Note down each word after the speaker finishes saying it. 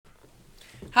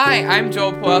Hi, I'm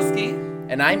Joel Pawelski,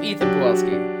 And I'm Ethan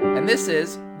Pawelski, and this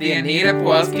is the Anita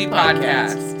Pawelski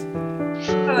Podcast.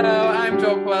 Hello, I'm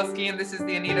Joel Pawelski, and this is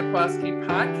the Anita Pawelski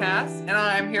Podcast, and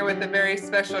I'm here with a very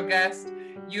special guest.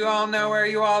 You all know her,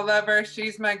 you all love her.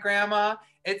 She's my grandma.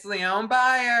 It's Leone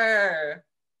Byer.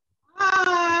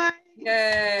 Hi,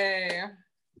 Yay!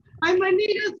 I'm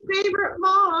Anita's favorite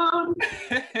mom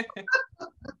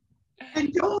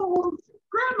and Joel's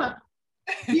grandma.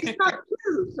 He's got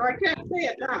two, so I can't say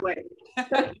it that way.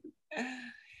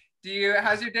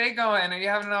 How's your day going? Are you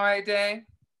having an all right day?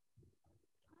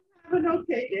 Have an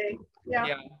okay day.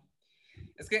 Yeah.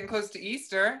 It's getting close to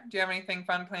Easter. Do you have anything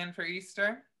fun planned for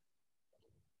Easter?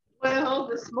 Well,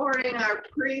 this morning our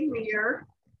premier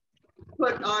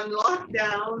put on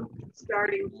lockdown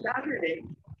starting Saturday.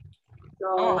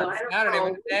 So On Saturday,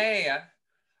 what day?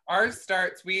 Ours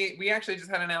starts, we actually just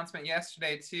had an announcement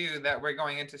yesterday too that we're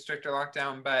going into stricter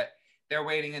lockdown, but they're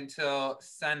waiting until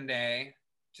Sunday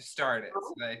to start it.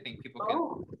 So that I think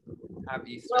people can have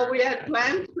Easter. Well, we had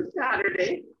plans for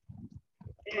Saturday,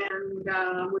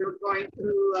 and we were going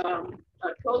to a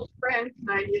close friend's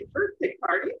 90th birthday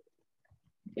party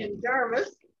in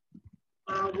Jarvis,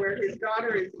 where his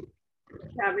daughter is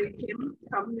having him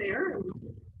come there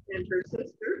and her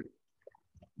sister.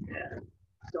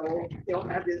 So he'll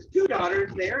have his two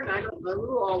daughters there, and I don't know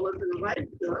who all was invited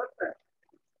to it, but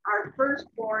our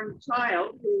firstborn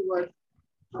child, who was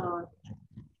not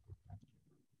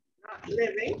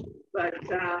living, but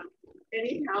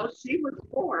anyhow, she was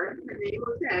born, her name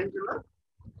was Angela,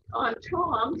 on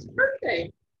Tom's birthday.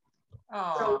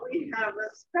 Aww. So we have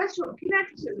a special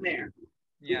connection there.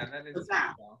 Yeah, that is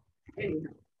cool.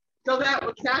 Anyhow, so that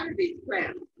was Saturday's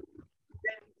plan.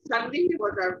 Then Sunday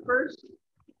was our first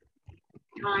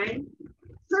time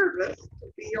service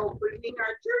to be opening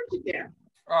our church again.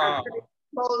 After it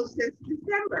closed since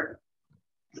December.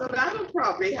 So that'll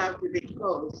probably have to be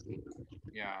closed.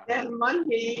 Yeah. Then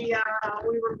Monday,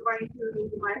 we were going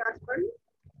to my husband,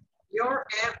 your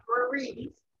Aunt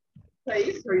Marie's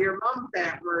place, or your mom's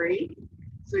Aunt Marie,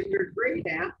 so your great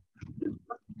aunt.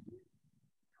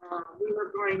 We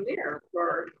were going there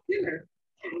for dinner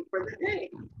and for the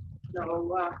day.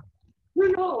 So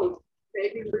who knows?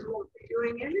 Maybe we won't be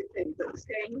doing anything but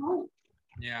staying home.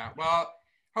 Yeah, well,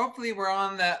 hopefully we're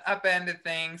on the up end of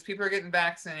things. People are getting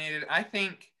vaccinated. I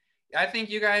think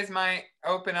you guys might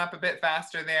open up a bit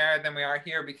faster there than we are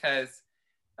here, because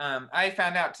I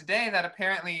found out today that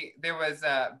apparently there was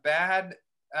a bad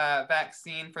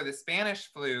vaccine for the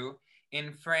Spanish flu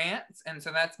in France, and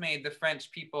so that's made the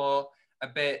French people a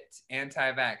bit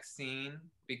anti-vaccine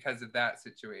because of that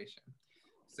situation.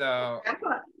 So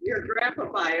your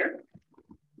grandpa Byer,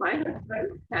 my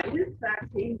husband, had his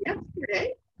vaccine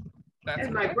yesterday.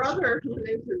 And my brother, who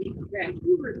lives in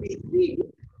Vancouver, BC,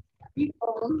 he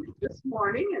phoned this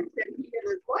morning and said he and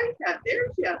his wife had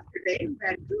theirs yesterday in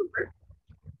Vancouver.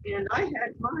 And I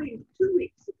had mine 2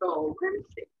 weeks ago,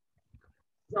 Wednesday.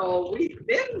 So we've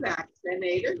been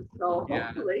vaccinated, so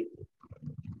hopefully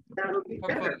that'll be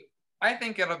better. I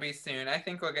think it'll be soon. I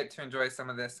think we'll get to enjoy some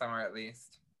of this summer at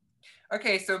least.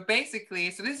 Okay, so basically,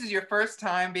 this is your first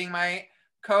time being my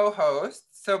co-host.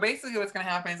 So basically what's going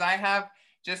to happen is I have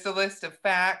just a list of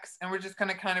facts, and we're just going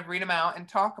to kind of read them out and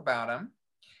talk about them.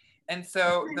 And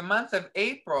so the month of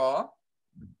April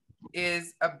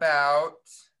is about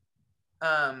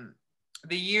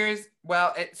the years,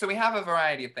 so we have a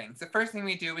variety of things. The first thing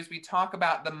we do is we talk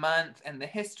about the month and the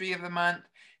history of the month,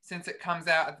 since it comes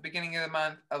out at the beginning of the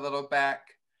month, a little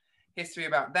back history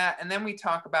about that. And then we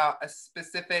talk about a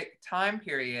specific time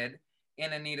period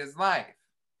in Anita's life.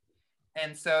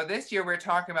 And so this year we're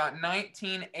talking about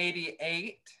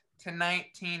 1988 to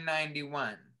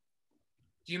 1991.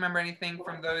 Do you remember anything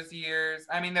from those years?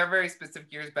 I mean, they're very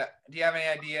specific years, but do you have any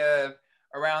idea of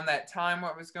around that time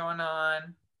what was going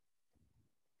on?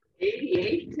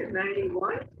 88 to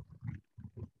 91?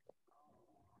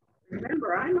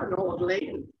 Remember, I'm an old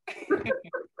lady.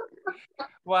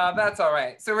 Well, that's all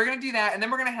right. So we're going to do that, and then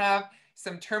we're going to have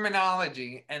some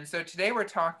terminology. And so today we're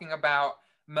talking about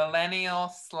millennial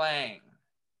slang.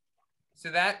 So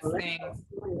that's things,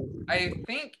 I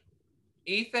think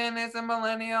Ethan is a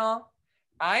millennial.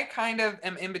 I kind of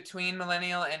am in between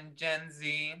millennial and Gen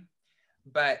Z,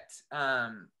 but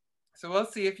so we'll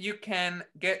see if you can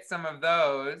get some of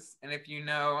those and if you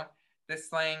know the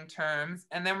slang terms.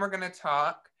 And then we're going to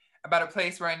talk about a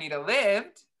place where Anita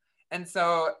lived. And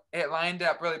so it lined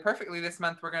up really perfectly. This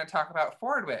month we're going to talk about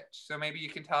Fordwich. So maybe you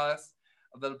can tell us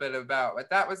a little bit about what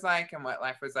that was like and what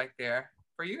life was like there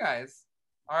for you guys.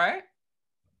 All right?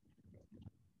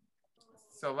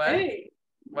 So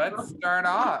let's start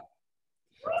off.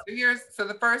 So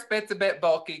the first bit's a bit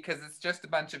bulky because it's just a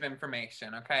bunch of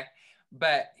information, okay?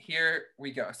 But here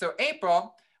we go. So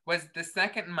April was the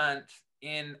second month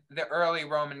in the early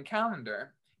Roman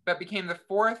calendar, but became the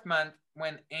fourth month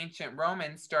when ancient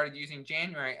Romans started using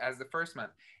January as the first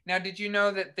month. Now, did you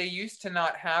know that they used to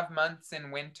not have months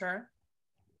in winter?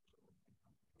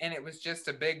 And it was just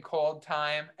a big cold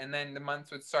time, and then the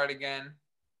months would start again.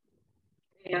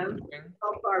 And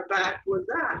how far back was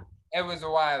that? It was a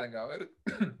while ago.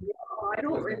 I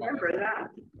don't remember that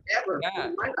ever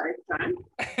in my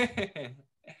lifetime.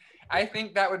 I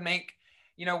think that would make,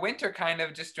 winter kind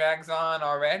of just drags on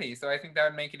already. So I think that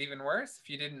would make it even worse if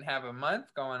you didn't have a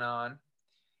month going on.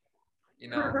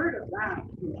 Never heard of that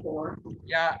before.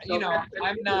 Yeah, so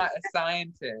I'm not a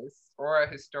scientist or a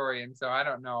historian, so I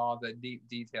don't know all the deep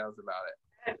details about it.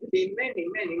 It had to be many,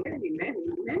 many, many, many,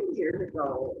 many years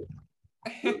ago.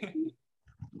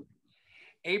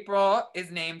 April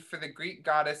is named for the Greek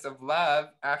goddess of love,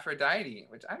 Aphrodite,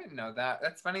 which I didn't know that.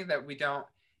 That's funny that we don't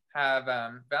have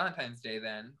Valentine's Day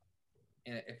then,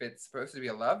 if it's supposed to be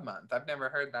a love month. I've never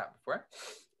heard that before.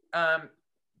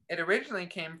 It originally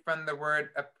came from the word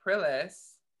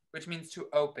aprilis, which means to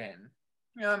open.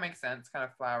 That makes sense, kind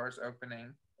of flowers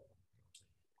opening.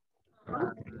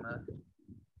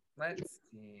 Let's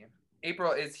see.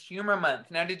 April is humor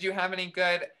month. Now, did you have any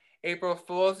good April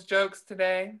Fool's jokes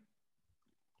today?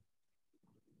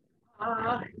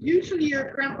 Usually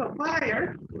your Grandpa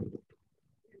Fire,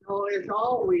 is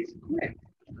always quick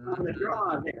on the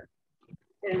draw there.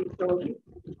 And so he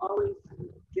always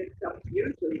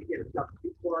usually gets up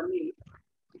before me.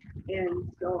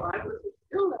 And so I was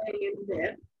still laying in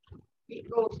bed. He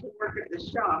goes to work at the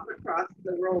shop across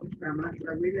the road from us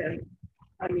where we live.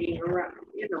 I mean, around,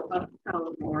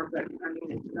 uptown more, but I mean,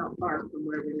 it's not far from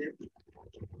where we live.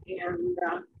 And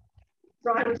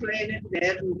so I was laying in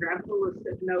bed and Grandpa was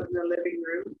sitting out in the living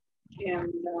room.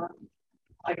 And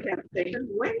I kept thinking,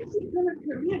 when is he going to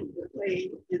come in to play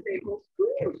his April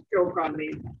Fool's joke on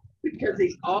me? Because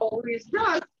he always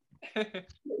does.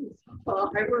 So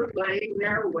I was laying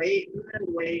there waiting and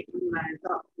waiting. And I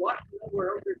thought, what in the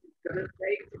world is he going to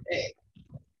say today?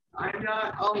 I'm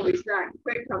not always that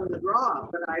quick on the draw,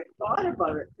 but I thought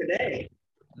about it today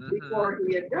before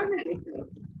he had done anything.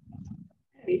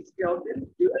 And he still didn't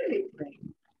do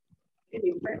anything. And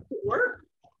he went to work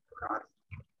across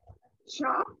the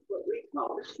shop, what we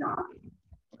call the shop.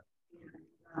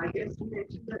 And I guess he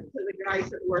mentioned it to the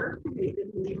guys at work. And they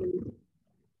didn't even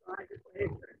try to say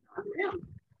it on them.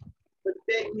 But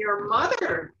then your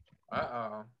mother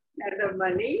had him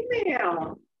an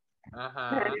email.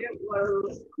 And it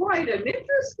was quite an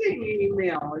interesting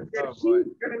email. It said she was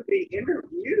going to be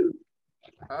interviewed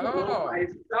by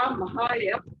some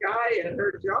high-up guy at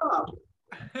her job.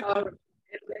 And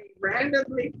they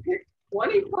randomly picked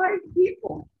 25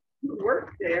 people who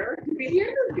worked there to be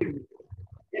interviewed.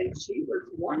 And she was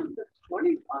one of the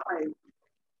 25.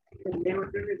 And they were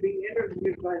going to be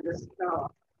interviewed by this fellow.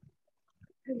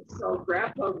 And so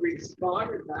Grandpa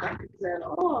responded back and said,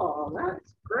 oh,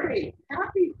 that's great.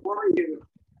 Happy for you.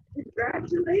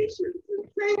 Congratulations. And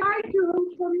say hi to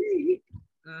him for me.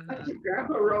 And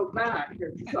Grandpa wrote back.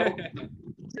 And so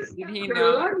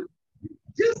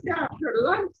just after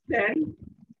lunch then,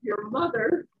 your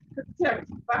mother texted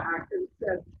back and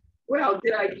said, well,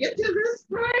 did I get you this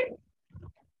time?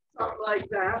 Something like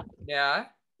that. Yeah.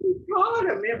 We caught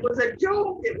him. It was a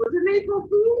joke. It was an April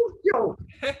Fool's joke.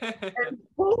 And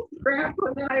both Grandpa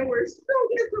and I were so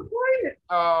disappointed.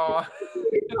 Oh.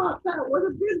 We thought that would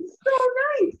have been so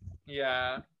nice.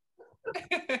 Yeah.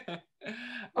 That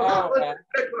was a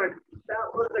good one.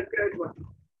 That was a good one.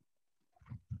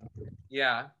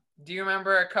 Yeah. Do you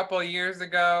remember a couple of years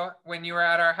ago when you were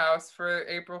at our house for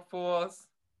April Fools?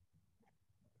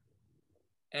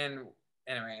 And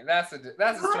anyway, that's a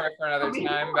story for another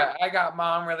time, but I got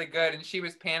Mom really good and she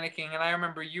was panicking and I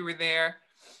remember you were there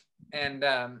and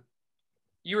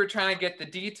you were trying to get the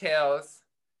details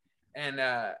and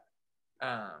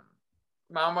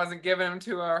Mom wasn't giving them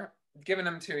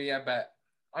to you, but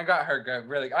I got her good,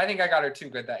 really. I think I got her too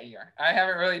good that year. I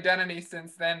haven't really done any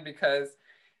since then because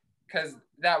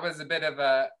that was a bit of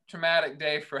a traumatic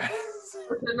day for us. It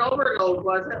was an overload,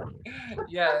 was it?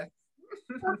 Yes.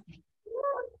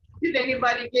 Did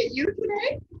anybody get you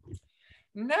today?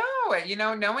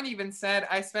 No, no one even said.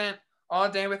 I spent all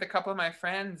day with a couple of my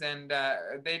friends and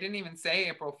they didn't even say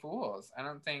April Fools. I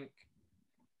don't think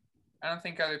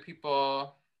other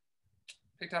people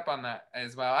picked up on that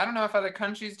as well. I don't know if other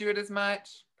countries do it as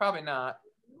much. Probably not.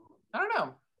 I don't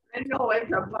know. I know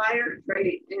it's a fire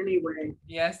trait anyway.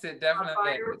 Yes, it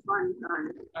definitely is. Fun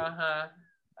time.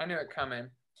 I knew it coming.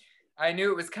 I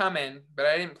knew it was coming, but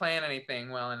I didn't plan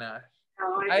anything well enough.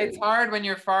 No, It's hard when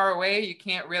you're far away. You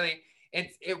can't really,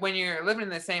 when you're living in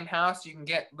the same house, you can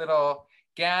get little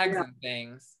gags and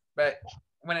things. But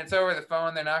when it's over the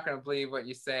phone, they're not going to believe what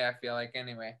you say, I feel like,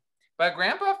 anyway. But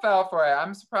Grandpa fell for it.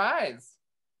 I'm surprised.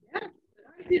 Yeah,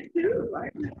 I did too.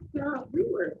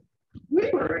 We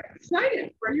were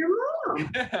excited for your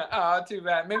mom. Oh, too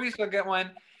bad. Maybe she'll get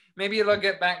one. Maybe it'll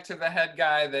get back to the head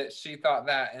guy that she thought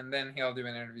that, and then he'll do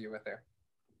an interview with her.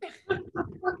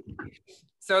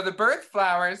 So the birth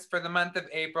flowers for the month of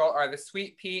April are the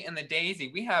sweet pea and the daisy.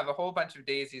 We have a whole bunch of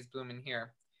daisies blooming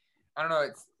here. I don't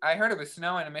know. I heard it was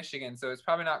snowing in Michigan, so it's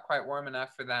probably not quite warm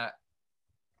enough for that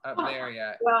up there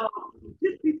yet. Well,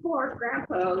 just before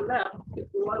Grandpa left,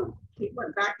 he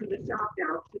went back to the shop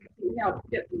now. He helped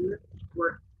get the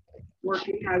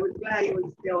working. I was glad he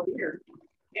was still here.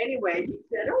 Anyway, he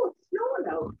said, "Oh, it's snowing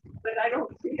out," but I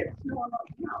don't see it snowing out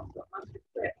now, so it must have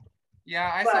quit. Yeah,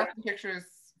 I saw some pictures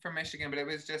from Michigan, but it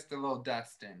was just a little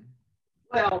dusting.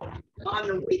 Well, on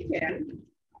the weekend,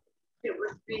 it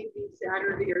was maybe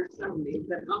Saturday or Sunday,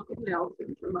 that Uncle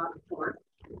Nelson from out of court,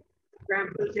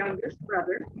 Grandpa's youngest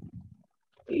brother,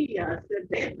 he said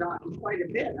they had gotten quite a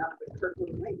bit out of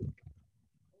Kirkland Lake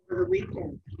over the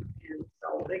weekend. And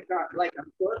so they got like a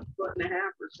foot and a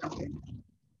half or something.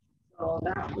 So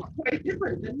that was quite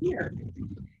different than here.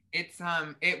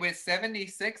 It was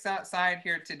 76 outside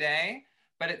here today,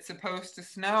 but it's supposed to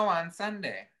snow on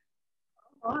Sunday.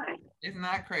 Oh, my. Isn't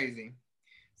that crazy?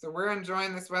 So we're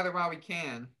enjoying this weather while we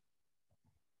can.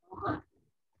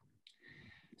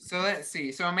 So let's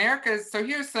see. So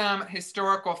here's some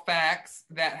historical facts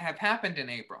that have happened in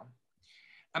April.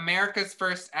 America's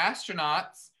first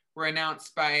astronauts were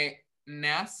announced by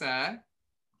NASA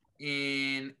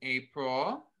on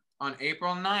April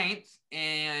 9th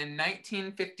in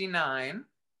 1959.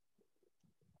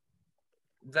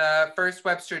 The first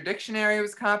Webster Dictionary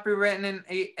was copywritten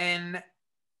in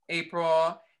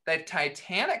April. The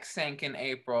Titanic sank in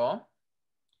April.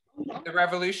 The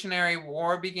Revolutionary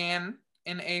War began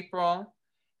in April.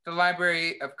 The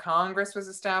Library of Congress was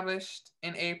established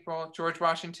in April. George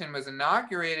Washington was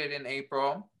inaugurated in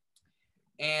April.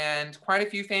 And quite a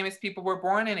few famous people were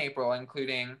born in April,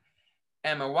 including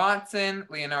Emma Watson,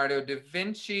 Leonardo da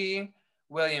Vinci,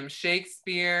 William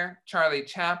Shakespeare, Charlie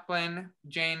Chaplin,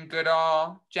 Jane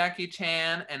Goodall, Jackie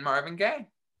Chan, and Marvin Gaye.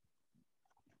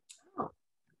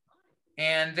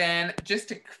 And then just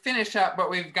to finish up what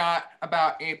we've got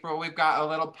about April, we've got a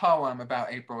little poem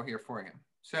about April here for you.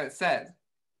 So it says,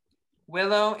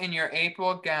 "Willow in your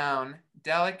April gown,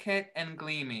 delicate and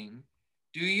gleaming,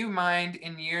 do you mind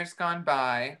in years gone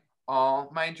by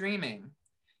all my dreaming?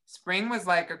 Spring was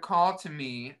like a call to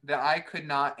me that I could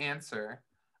not answer.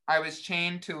 I was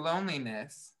chained to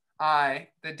loneliness, I,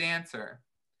 the dancer.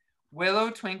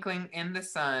 Willow twinkling in the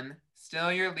sun,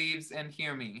 still your leaves and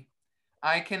hear me.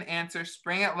 I can answer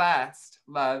spring at last,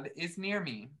 love is near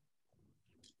me."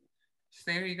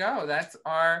 So there you go. That's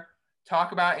our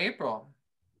talk about April.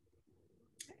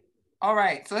 All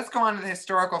right, so let's go on to the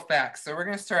historical facts. So we're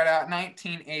going to start out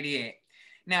 1988.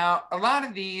 Now, a lot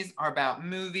of these are about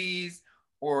movies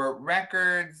or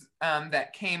records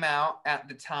that came out at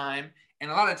the time.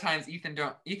 And a lot of times Ethan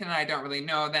and I don't really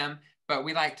know them, but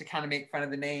we like to kind of make fun of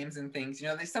the names and things. You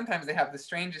know, sometimes they have the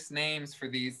strangest names for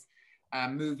these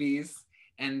movies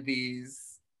and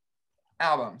these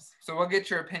albums. So we'll get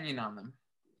your opinion on them.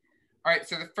 All right,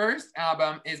 so the first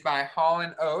album is by Hall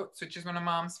 & Oates, which is one of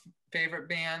Mom's favorite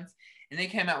bands. And they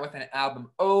came out with an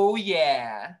album, Oh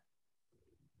Yeah.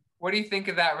 What do you think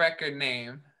of that record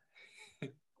name?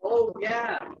 Oh,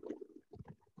 yeah.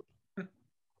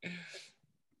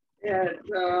 It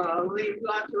leaves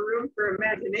lots of room for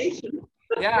imagination.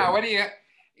 Yeah, what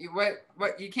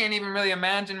you can't even really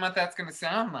imagine what that's going to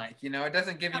sound like. You know, it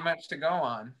doesn't give you much to go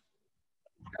on.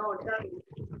 No, it doesn't.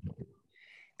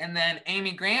 And then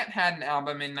Amy Grant had an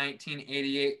album in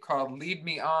 1988 called Lead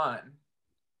Me On.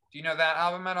 Do you know that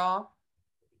album at all?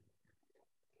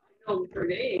 I know her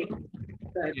name,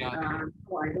 but yeah. I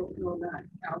don't know that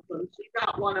album. She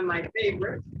got one of my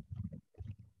favorites.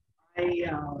 I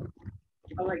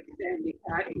like Sandy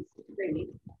Patty's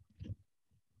singing.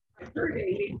 I heard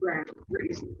Amy Grant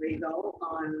recently, though,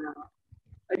 on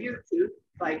a YouTube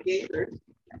by Gators.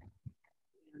 And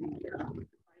I knew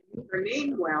her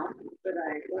name well, but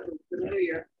I wasn't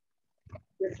familiar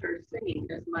with her singing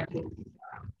as much as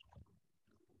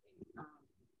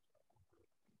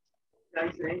did I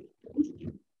say?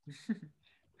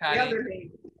 Patty. The other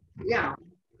name. Yeah.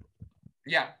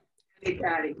 Yeah.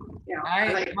 Patty.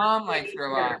 Yeah. Mom likes her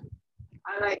a lot.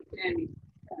 I like Sandy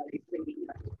Patty singing.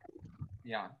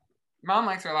 Yeah. Mom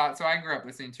likes her a lot, so I grew up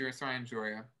listening to her, so I enjoy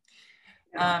her.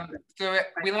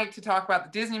 We like to talk about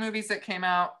the Disney movies that came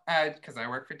out because I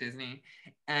work for Disney.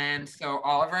 And so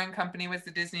Oliver and Company was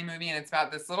the Disney movie, and it's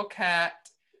about this little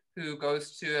cat who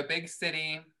goes to a big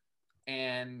city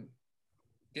and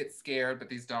gets scared, but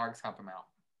these dogs help him out.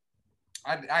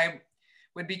 I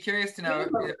would be curious to know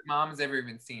if Mom's ever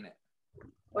even seen it.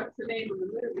 What's the name of the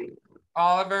movie?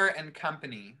 Oliver and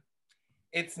Company.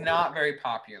 It's not very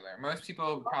popular. Most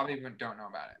people probably don't know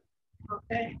about it.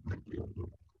 Okay.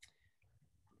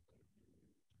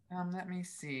 Let me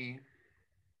see.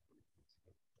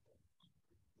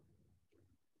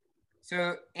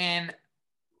 So in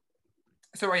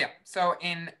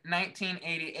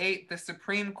 1988, the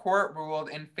Supreme Court ruled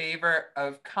in favor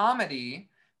of comedy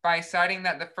by citing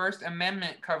that the First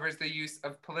Amendment covers the use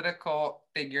of political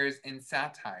figures in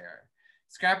satire.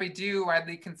 Scrappy-Doo,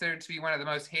 widely considered to be one of the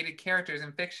most hated characters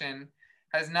in fiction,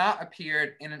 has not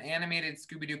appeared in an animated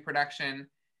Scooby-Doo production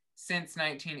since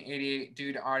 1988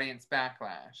 due to audience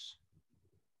backlash.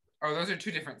 Oh, those are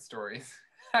two different stories.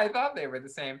 I thought they were the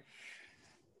same.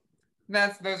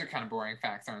 Those are kind of boring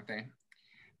facts, aren't they?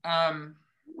 And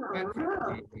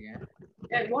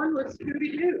one was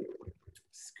Scooby-Doo.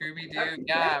 Scooby-Doo,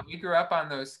 yeah, we grew up on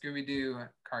those Scooby-Doo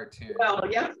cartoons. Well,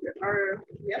 yesterday or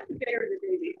the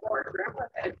day before, Grandpa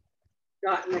had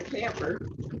gotten a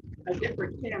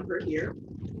different camper here,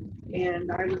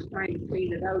 and I was trying to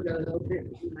clean it out a little bit,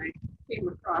 and I came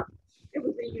across, it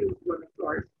was a used one, of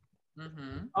course,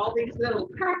 all these little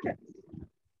packets,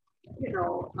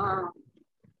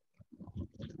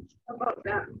 about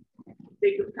that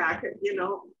big a packet, and I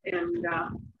don't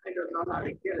know how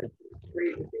to get it for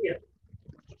you to see it,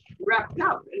 wrapped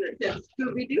up, and it says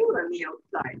Scooby-Doo on the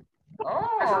outside.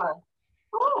 Oh,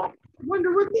 I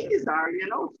wonder what these are,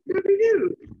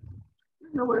 Scooby-Doo.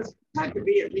 There had to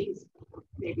be at least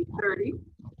maybe 30 in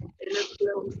this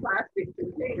little plastic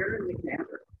container in the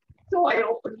camper. So I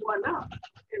opened one up,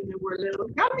 and there were little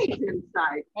gummies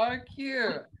inside. Oh,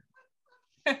 cute.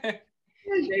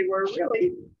 And they were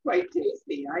really quite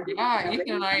tasty. Ethan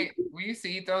and I, we used to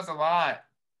eat those a lot.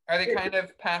 Are they kind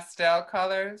of pastel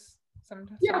colors?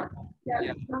 Sometimes? Yeah.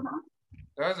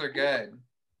 Those are good.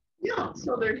 Yeah,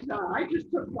 so there's, I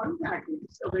just took one package,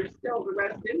 so there's still the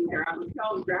rest in there. I was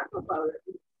telling Grandpa about it.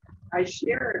 I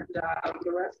shared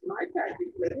the rest of my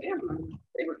package with him, and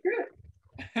they were good.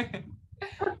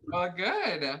 Well,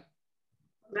 good.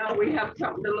 Now we have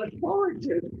something to look forward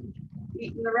to,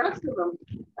 eating the rest of them.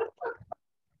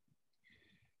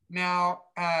 Now,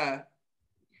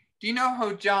 do you know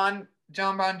who John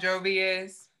Bon Jovi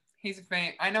is?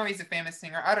 I know he's a famous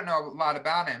singer. I don't know a lot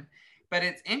about him, but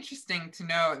it's interesting to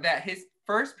know that his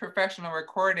first professional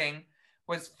recording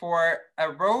was for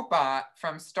a robot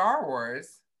from Star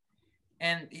Wars,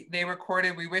 and they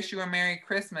recorded "We Wish You a Merry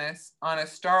Christmas" on a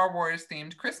Star Wars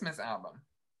themed Christmas album.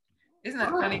 Isn't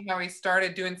that funny how he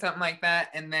started doing something like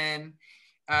that, and then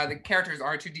the character is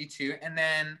R2-D2, and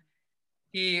then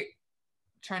he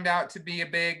turned out to be a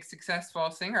big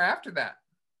successful singer after that.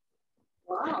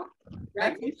 Wow.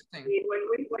 That's interesting. When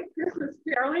we went Christmas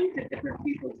caroling to different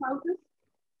people's houses,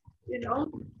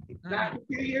 back a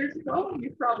few years ago,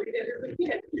 you probably did as a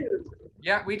kid too.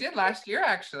 Yeah, we did last year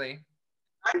actually.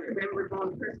 I remember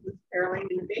going Christmas caroling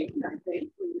in Dayton, I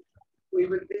think. We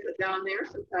would visit down there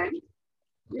sometimes,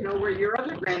 where your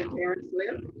other grandparents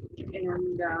lived.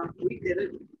 And we did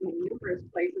it in numerous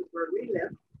places where we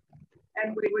lived.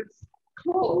 And we would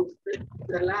close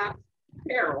the last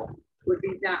carol would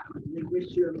be that one. We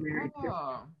wish you a Merry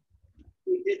Christmas.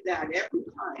 We did that every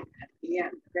time at the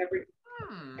end of every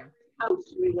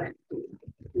house we went to.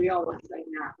 We always sang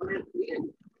that one at the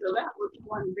end. So that was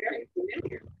one very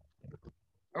familiar.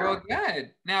 Oh,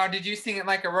 good. Now, did you sing it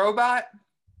like a robot?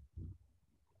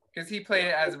 Because he played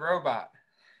it as a robot.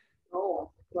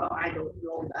 Oh, well, I don't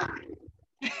know that.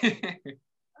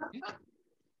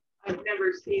 I've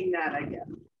never seen that, I guess.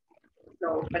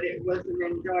 So, but it was an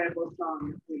enjoyable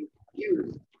song that we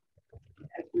used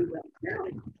as we went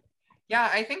caroling. Yeah,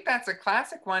 I think that's a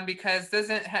classic one because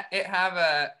doesn't it have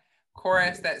a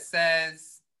chorus that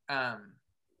says,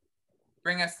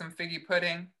 bring us some figgy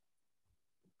pudding?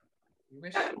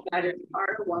 That is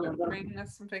part of one of them. Bring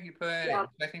us some figgy pudding. Yeah.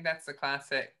 I think that's the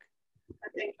classic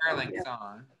caroling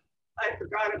song. I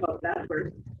forgot about that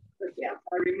verse, but yeah,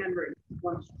 I remember it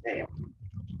once today.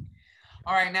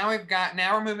 All right, now we're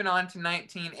moving on to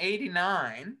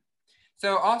 1989.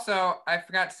 So also, I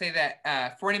forgot to say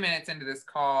that 40 minutes into this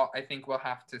call, I think we'll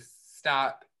have to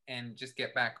stop and just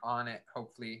get back on it.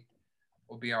 Hopefully,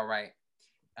 we'll be all right.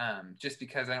 Just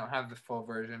because I don't have the full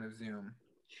version of Zoom.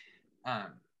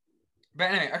 But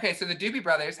anyway, okay, so the Doobie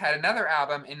Brothers had another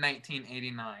album in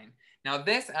 1989. Now,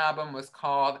 this album was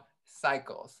called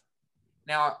Cycles.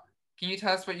 Now, can you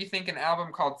tell us what you think an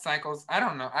album called Cycles? I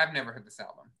don't know. I've never heard this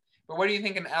album. But what do you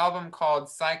think an album called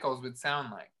Cycles would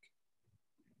sound like?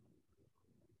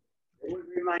 It would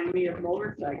remind me of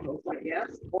motorcycles, I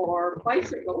guess, or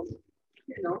bicycles,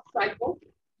 cycle.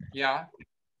 Yeah.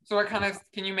 So what kind of,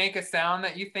 can you make a sound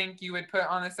that you think you would put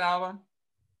on this album?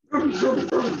 No,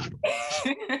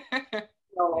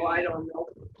 I don't know.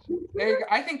 There you go.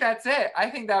 I think that's it. I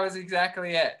think that was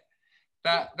exactly it.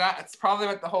 That's probably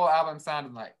what the whole album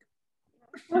sounded like.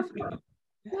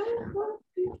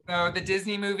 So the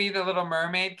Disney movie, The Little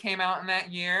Mermaid, came out in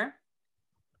that year.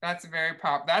 That's a very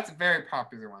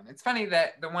popular one. It's funny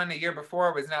that the one the year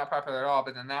before was not popular at all,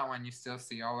 but then that one you still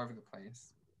see all over the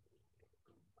place.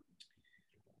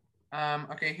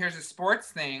 Okay, here's a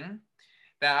sports thing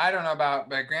that I don't know about,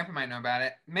 but Grandpa might know about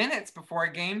it. Minutes before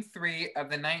Game 3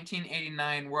 of the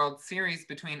 1989 World Series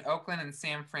between Oakland and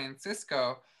San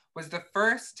Francisco was the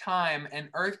first time an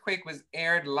earthquake was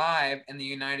aired live in the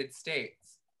United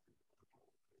States.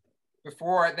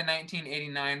 Before the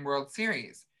 1989 World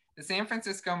Series, the San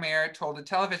Francisco mayor told a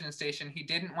television station he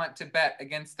didn't want to bet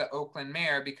against the Oakland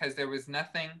mayor because there was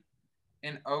nothing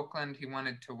in Oakland he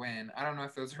wanted to win. I don't know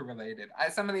if those are related.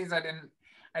 Some of these I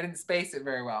didn't space it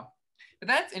very well. But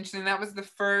that's interesting. That was the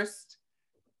first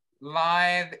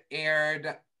live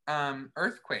aired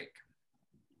earthquake.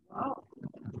 Wow.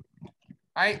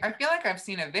 I feel like I've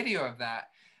seen a video of that.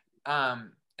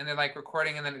 And they're like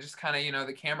recording and then it just kind of,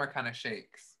 the camera kind of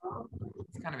shakes.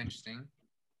 It's kind of interesting.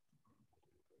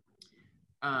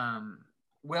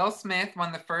 Will Smith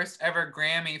won the first ever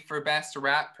Grammy for Best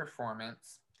Rap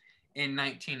Performance in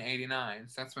 1989.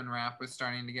 So that's when rap was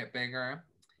starting to get bigger.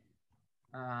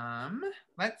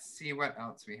 Let's see what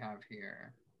else we have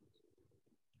here.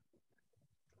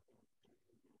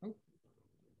 Oh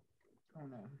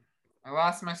no, I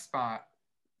lost my spot.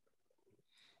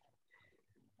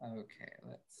 Okay,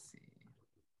 let's see.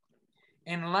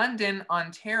 In London,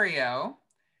 Ontario,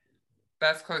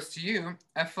 that's close to you,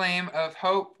 a flame of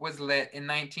hope was lit in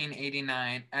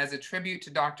 1989 as a tribute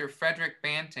to Dr. Frederick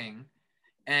Banting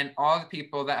and all the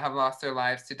people that have lost their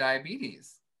lives to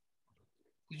diabetes.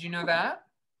 Did you know that?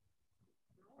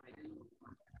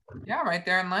 Yeah, right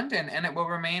there in London, and it will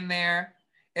remain there.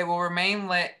 It will remain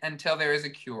lit until there is a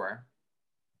cure.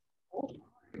 Oh,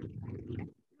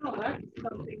 that's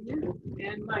something new.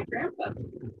 And my grandpa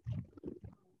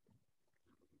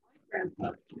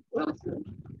Wilson,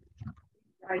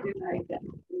 died in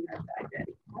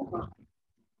diabetic coma.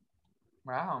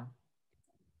 Wow.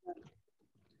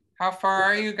 How far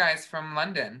are you guys from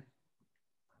London?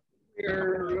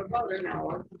 We're about an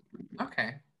hour.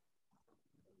 Okay.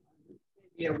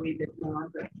 Yeah, we did more,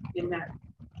 but in that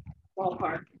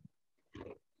ballpark.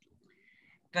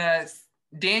 The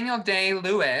Daniel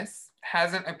Day-Lewis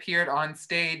hasn't appeared on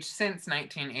stage since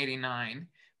 1989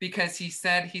 because he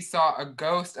said he saw a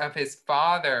ghost of his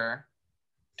father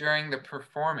during the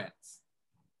performance.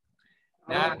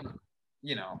 Now,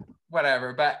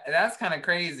 whatever, but that's kind of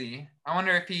crazy. I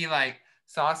wonder if he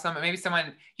saw maybe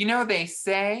someone, they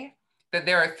say that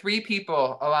there are 3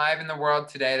 people alive in the world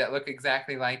today that look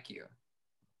exactly like you.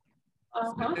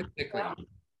 Statistically. Yeah.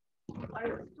 I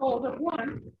was told of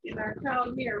one in our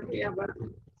town here. We have a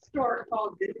store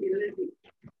called Dizzy Lizzy.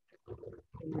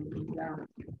 And,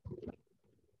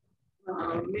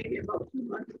 maybe about 2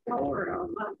 months ago or a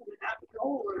month and a half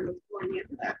ago, I was going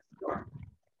into that store.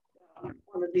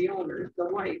 One of the owners, the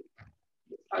wife,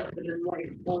 his husband and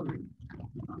wife owner.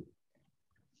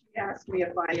 She asked me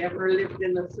if I ever lived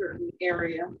in a certain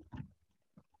area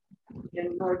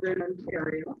in northern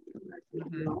Ontario. And I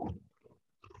said, no.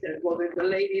 She said, well, there's a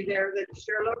lady there that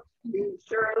you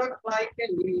sure look like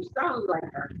and you sound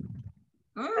like her.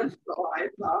 And so I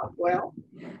thought, well,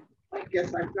 I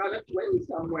guess I've got a twin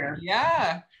somewhere.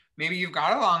 Yeah, maybe you've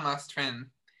got a long lost twin.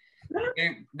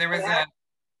 There was an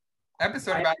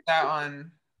episode about that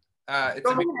on it's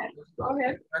Go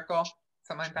ahead. Circle,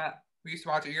 something like that. We used to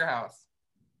watch at your house.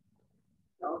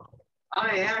 So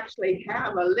I actually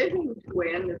have a living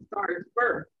twin as far as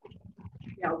birth.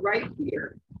 Yeah, right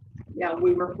here. Yeah,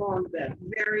 we were born the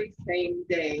very same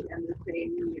day and the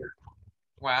same year.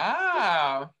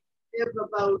 Wow. We live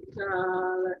about,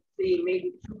 let's see,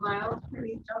 maybe 2 miles from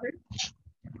each other.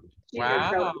 She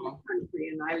lives out in the country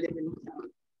and I live in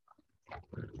town.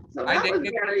 So that was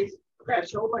very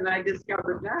special when I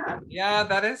discovered that. Yeah,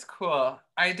 that is cool.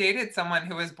 I dated someone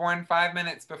who was born 5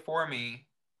 minutes before me.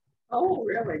 Oh,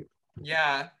 really?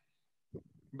 Yeah,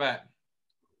 but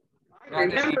I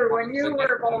remember when you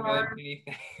were born.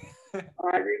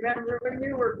 I remember when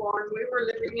you were born. We were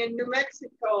living in New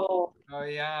Mexico. Oh,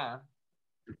 yeah.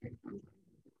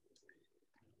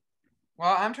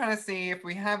 Well, I'm trying to see if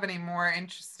we have any more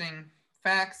interesting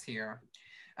facts here.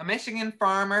 A Michigan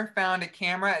farmer found a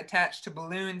camera attached to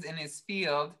balloons in his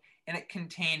field, and it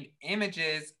contained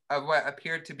images of what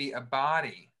appeared to be a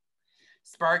body,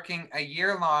 sparking a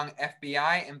year-long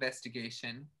FBI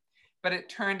investigation. But it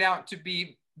turned out to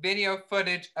be video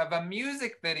footage of a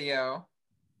music video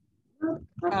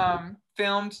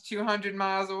filmed 200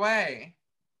 miles away.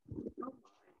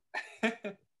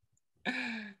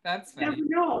 That's funny. Never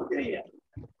know, do you?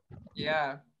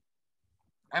 Yeah.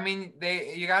 I mean,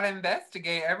 you got to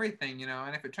investigate everything, you know,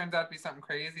 and if it turns out to be something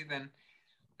crazy, then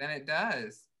it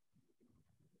does.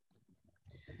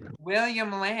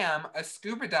 William Lamb, a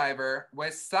scuba diver,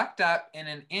 was sucked up in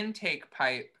an intake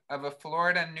pipe of a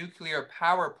Florida nuclear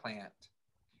power plant.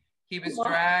 He was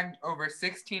dragged over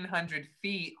 1,600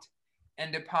 feet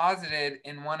and deposited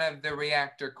in one of the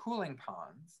reactor cooling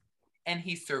ponds, and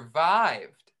he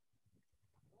survived.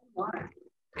 Why?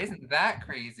 Isn't that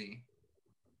crazy?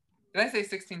 Did I say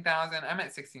 16,000? I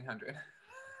meant 1,600.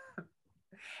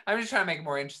 I'm just trying to make it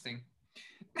more interesting.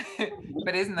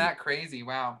 But isn't that crazy?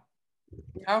 Wow.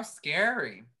 How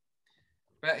scary.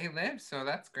 But he lived, so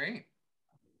that's great.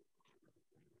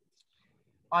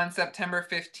 On September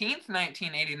 15th,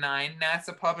 1989,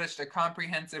 NASA published a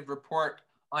comprehensive report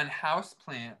on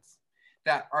houseplants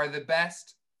that are the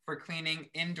best for cleaning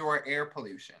indoor air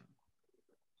pollution.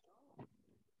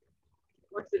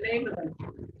 What's the name of them?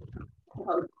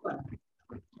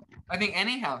 I think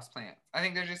any houseplant. I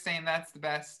think they're just saying that's the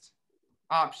best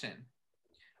option.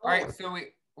 All right, so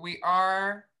we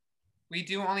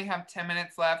do only have 10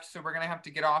 minutes left, so we're gonna have to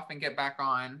get off and get back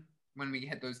on when we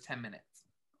hit those 10 minutes.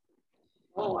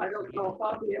 Oh, I don't know if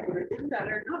I'll be able to do that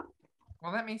or not.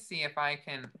 Well, let me see if I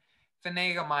can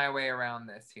finagle my way around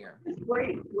this here. Just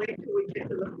wait till we get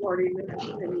to the 40 minutes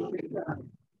and then you can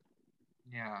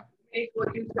Yeah.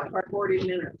 We'll use up our 40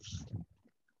 minutes.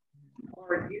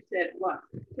 Or you said what,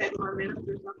 10 more minutes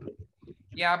or something?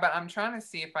 Yeah, but I'm trying to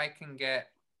see if I can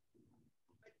get.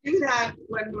 Do that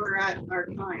when we're at our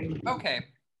time. Okay.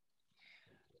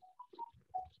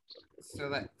 So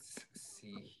let's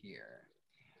see here.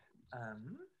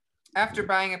 After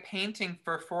buying a painting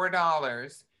for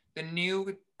 $4, the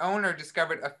new owner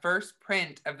discovered a first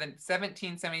print of the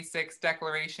 1776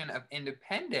 Declaration of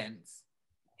Independence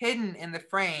hidden in the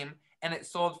frame, and it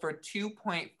sold for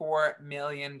 $2.4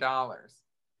 million.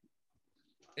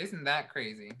 Isn't that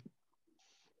crazy?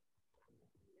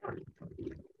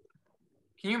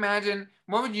 Can you imagine,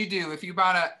 what would you do if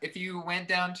you went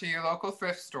down to your local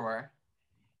thrift store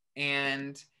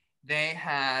and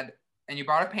you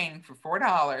bought a painting for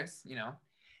 $4, you know,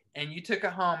 and you took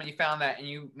it home and you found that and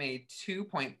you made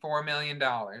 $2.4 million.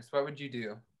 What would you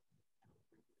do?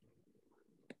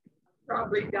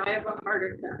 Probably die of a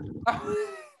heart attack.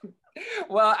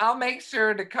 Well, I'll make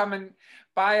sure to come and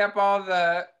buy up all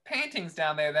the paintings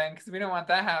down there then, because we don't want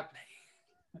that happening.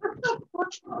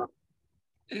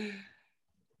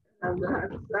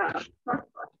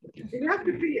 It have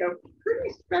to be a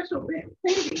pretty special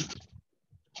painting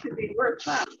to be worth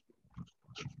that.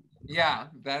 Yeah,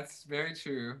 that's very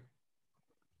true.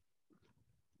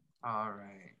 All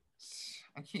right.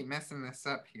 I keep messing this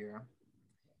up here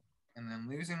and then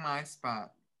losing my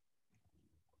spot.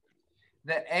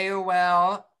 The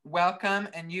AOL Welcome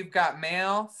and You've Got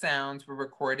Mail sounds were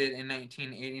recorded in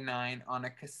 1989 on a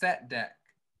cassette deck.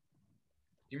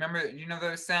 You know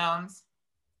those sounds?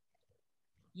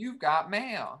 You've got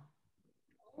mail.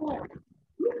 Oh.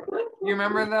 You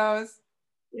remember those?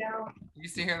 Yeah. You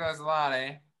used to hear those a lot,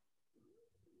 eh?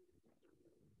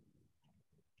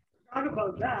 Thought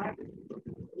about that.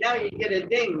 Now you get a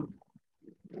ding.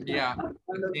 Yeah,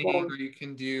 a ding, or you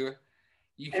can do.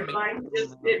 And mine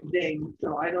just did ding,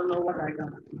 so I don't know what I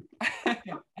got.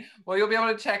 Well, you'll be able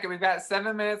to check it. We've got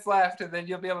 7 minutes left, and then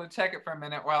you'll be able to check it for a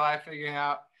minute while we figure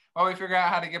out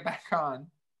how to get back on.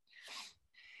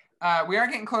 We are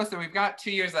getting closer. We've got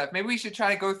 2 years left. Maybe we should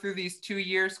try to go through these 2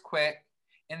 years quick,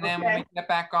 and then when we get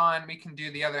back on, we can do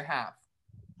the other half.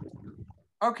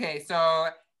 Okay, so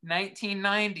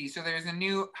 1990. So there's a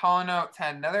new Hall & Oates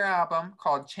had another album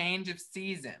called Change of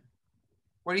Season.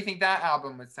 What do you think that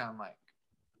album would sound like?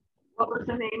 What was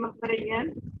the name of it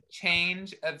again?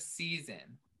 Change of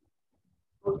Season.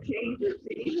 Oh, Change of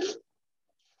Season?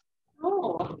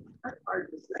 Oh, that's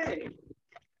hard to say.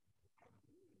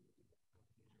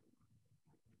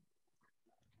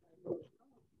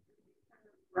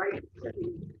 Right.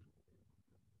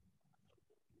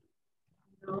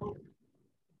 No.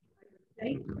 I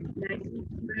think nice and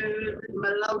smooth and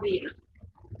melodious.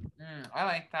 I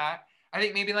like that. I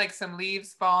think maybe like some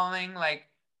leaves falling,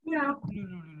 like. Yeah.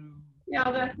 Yeah,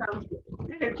 that sounds good.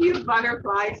 And a few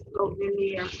butterflies floating in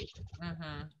the air.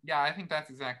 Mm-hmm. Yeah, I think that's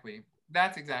exactly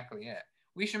it.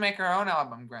 We should make our own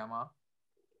album, Grandma.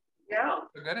 Yeah.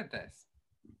 We're good at this.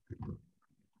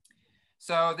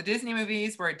 So the Disney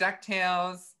movies were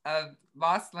DuckTales,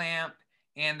 Lost Lamp,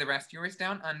 and The Rescuers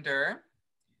Down Under.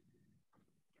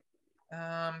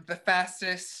 The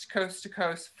fastest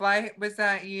coast-to-coast flight was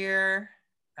that year.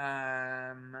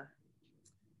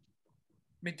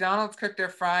 McDonald's cooked their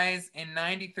fries in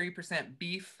 93%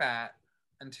 beef fat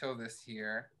until this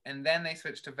year, and then they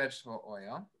switched to vegetable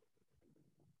oil.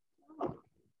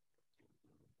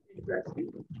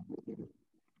 Interesting.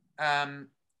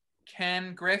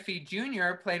 Ken Griffey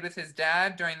Jr. played with his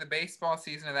dad during the baseball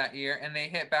season of that year, and they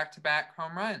hit back-to-back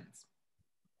home runs.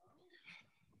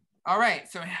 All right,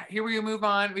 so here we move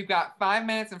on. We've got 5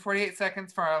 minutes and 48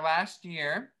 seconds for our last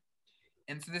year.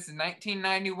 And so this is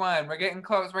 1991. We're getting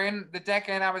close. We're in the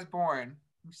decade I was born.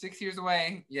 I'm 6 years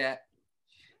away yet.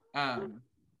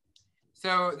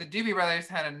 So the Doobie Brothers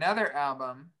had another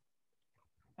album.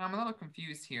 I'm a little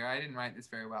confused here. I didn't write this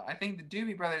very well. I think the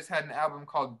Doobie Brothers had an album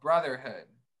called Brotherhood.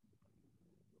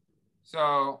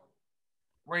 So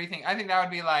what do you think? I think that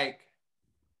would be like,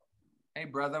 hey,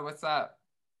 brother, what's up?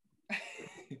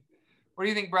 What do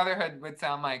you think Brotherhood would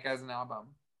sound like as an album?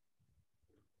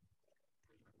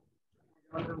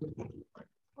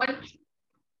 Punch.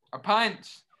 A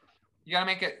punch. You gotta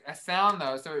make it a sound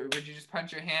though. So would you just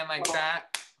punch your hand like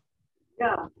that?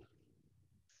 Yeah.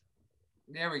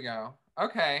 There we go.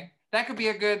 Okay. That could be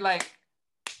a good, like,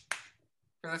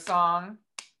 for the song.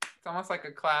 It's almost like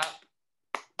a clap.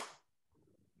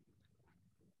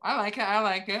 I like it. I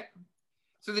like it.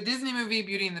 So the Disney movie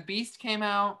Beauty and the Beast came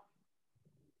out.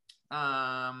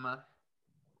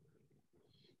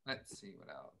 Let's see what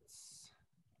else.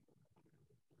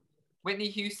 Whitney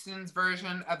Houston's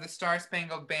version of the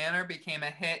Star-Spangled Banner became a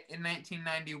hit in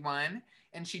 1991,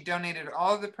 and she donated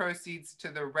all of the proceeds to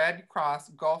the Red Cross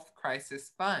Gulf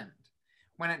Crisis Fund.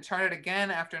 When it charted again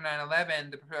after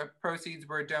 9/11, the proceeds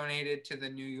were donated to the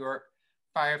New York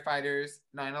Firefighters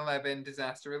 9/11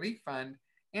 Disaster Relief Fund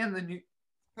and the New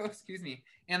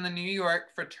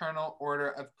York Fraternal Order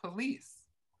of Police.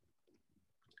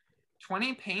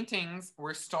 20 paintings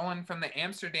were stolen from the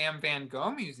Amsterdam Van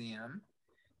Gogh Museum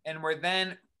and were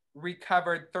then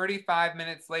recovered 35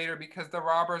 minutes later because the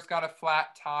robbers got a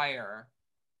flat tire.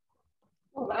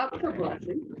 Well, that's a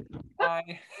blessing.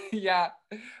 Yeah,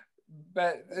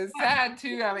 but it's sad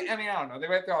too. I mean, I don't know. They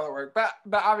went through all the work, but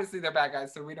obviously they're bad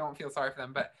guys, so we don't feel sorry for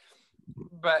them. But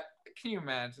can you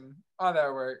imagine all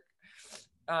that work?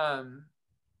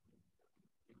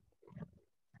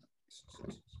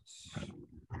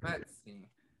 Let's see.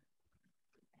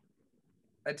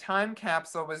 A time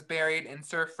capsule was buried in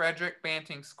Sir Frederick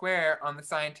Banting Square on the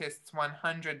scientist's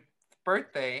 100th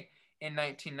birthday in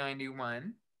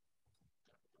 1991.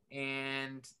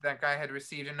 And that guy had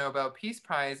received a Nobel Peace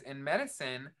Prize in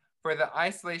medicine for the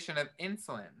isolation of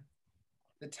insulin.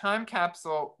 The time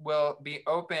capsule will be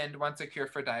opened once a cure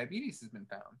for diabetes has been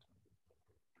found.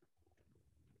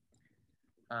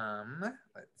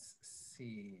 Let's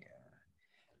see.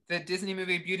 The Disney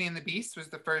movie Beauty and the Beast was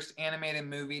the first animated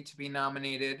movie to be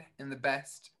nominated in the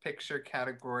Best Picture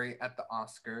category at the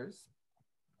Oscars.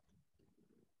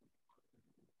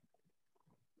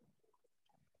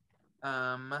 Do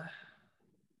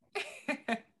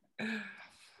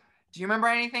you remember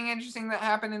anything interesting that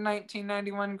happened in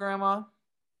 1991, Grandma?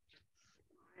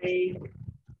 I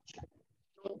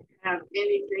don't have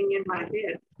anything in my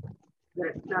head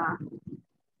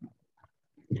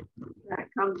that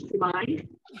comes to mind.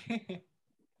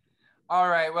 All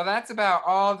right, well, that's about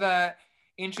all the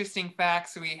interesting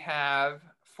facts we have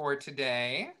for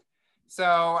today.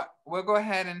 So we'll go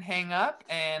ahead and hang up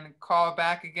and call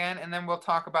back again, and then we'll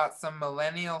talk about some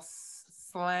millennial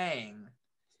slang.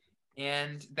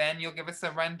 And then you'll give us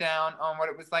a rundown on what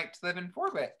it was like to live in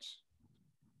Forwich.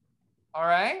 All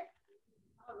right?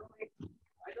 I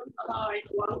don't know how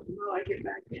I get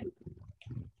back in.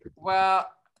 Well,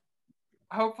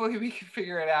 hopefully we can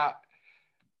figure it out.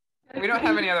 We don't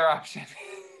have any other option.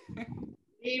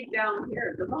 Leave down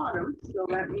here at the bottom, so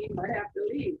that means I have to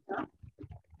leave, huh?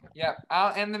 Yep,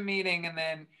 I'll end the meeting and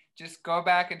then just go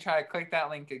back and try to click that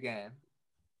link again.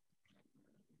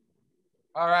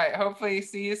 All right, hopefully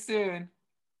see you soon.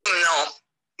 No,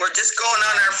 we're just going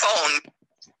on our phone.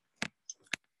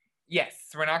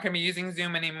 Yes, we're not going to be using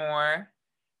Zoom anymore,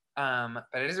 but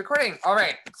it is recording. All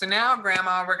right, so now,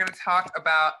 Grandma, we're going to talk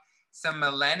about some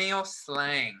millennial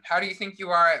slang. How do you think you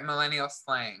are at millennial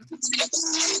slang?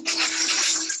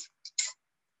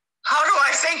 How do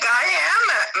I think I am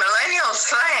at millennial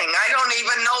slang? I don't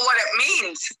even know what it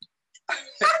means.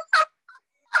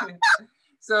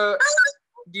 So,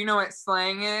 do you know what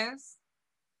slang is?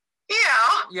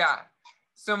 Yeah. Yeah.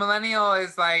 So millennial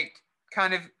is like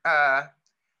kind of,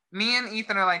 me and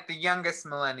Ethan are like the youngest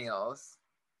millennials.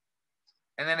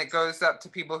 And then it goes up to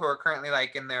people who are currently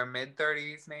like in their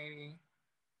mid-30s maybe.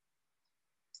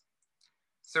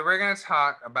 So we're going to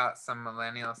talk about some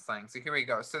millennial slang. So here we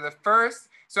go. So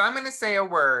I'm going to say a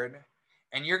word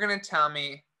and you're going to tell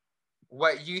me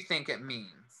what you think it means.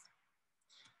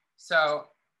 So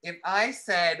if I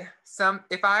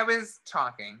was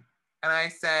talking and I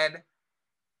said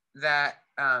that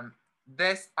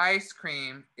this ice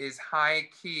cream is high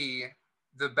key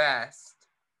the best,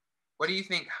 what do you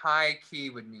think high key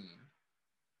would mean?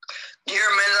 Your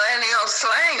millennial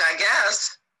slang, I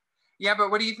guess. Yeah,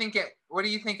 but what do you think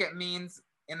it means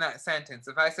in that sentence?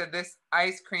 If I said this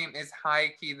ice cream is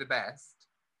high key the best.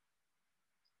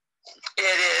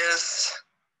 It is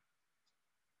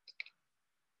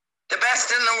the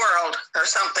best in the world or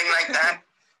something like that.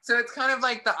 So it's kind of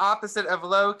like the opposite of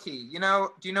low key. You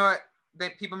know, do you know what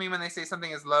that people mean when they say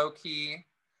something is low key?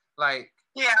 Like,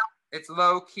 yeah, it's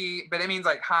low key, but it means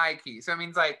like high key. So it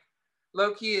means like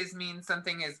low key means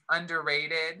something is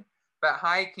underrated, but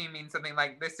high key means something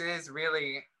like this is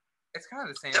really, it's kind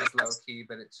of the same as low key,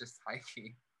 but it's just high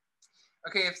key.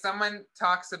 Okay, if someone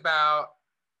talks about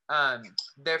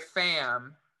their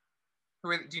fam,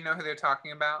 do you know who they're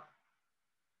talking about?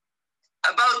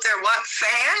 About their what?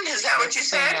 Fan? Is that what you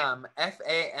said? Fam.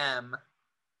 F-A-M.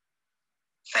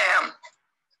 Fam.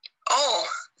 Oh.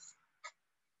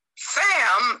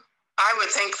 Fam, I would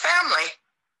think family.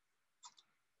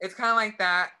 It's kind of like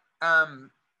that.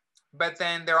 But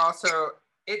then they're also,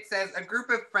 it says a group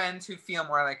of friends who feel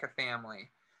more like a family.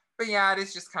 But yeah, it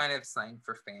is just kind of slang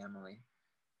for family.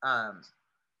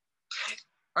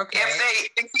 Okay.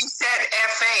 If you said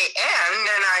F-A-N,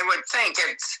 then I would think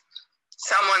it's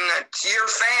someone that's your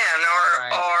fan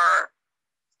or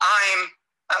I'm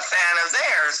a fan of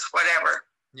theirs, whatever.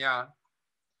 Yeah.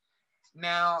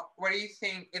 Now, what do you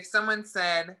think if someone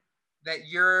said that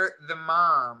you're the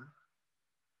mom?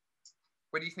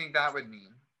 What do you think that would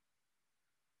mean?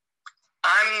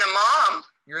 I'm the mom.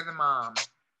 You're the mom.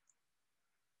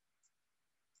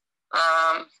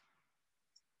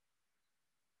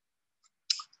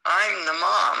 I'm the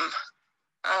mom.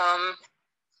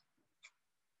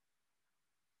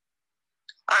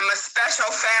 I'm a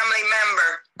special family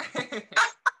member.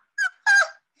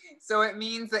 So it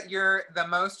means that you're the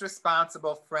most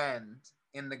responsible friend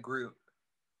in the group.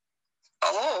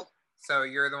 Oh. So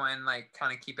you're the one like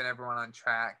kind of keeping everyone on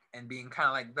track and being kind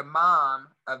of like the mom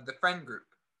of the friend group.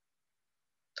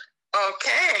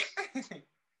 Okay.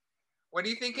 What do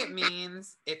you think it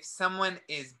means if someone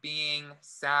is being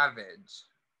savage?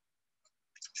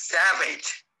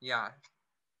 Savage. Yeah.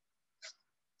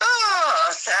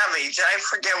 Oh, savage. I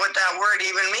forget what that word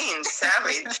even means.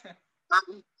 Savage.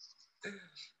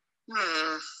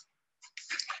 Am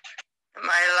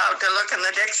I allowed to look in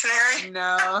the dictionary?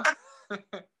 No.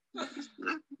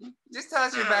 Just tell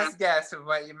us your best guess of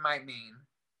what you might mean.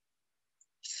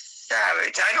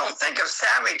 Savage. I don't think of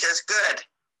savage as good.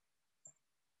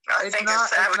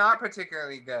 It's not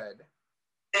particularly good.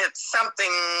 It's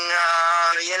something,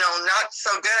 not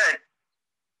so good.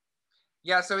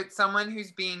 Yeah, so it's someone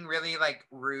who's being really like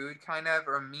rude kind of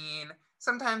or mean.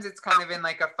 Sometimes it's kind of in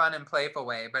like a fun and playful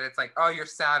way, but it's like, oh, you're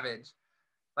savage.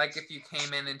 Like if you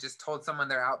came in and just told someone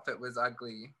their outfit was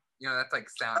ugly, that's like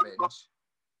savage.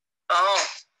 Oh.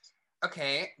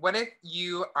 Okay, what if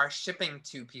you are shipping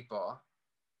two people?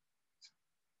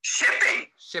 Shipping?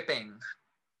 Shipping.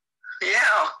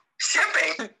 Yeah,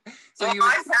 shipping. So I've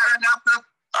had enough of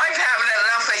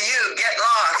you. Get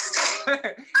lost.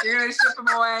 You're going to ship them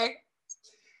away?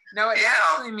 No, it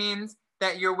actually means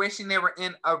that you're wishing they were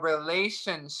in a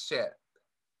relationship.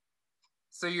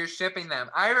 So you're shipping them.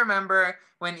 I remember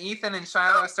when Ethan and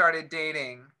Shiloh started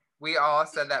dating, we all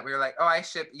said that. We were like, oh, I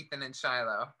ship Ethan and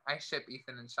Shiloh. I ship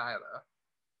Ethan and Shiloh.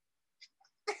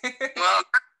 Well,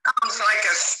 that sounds like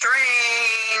a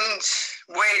strange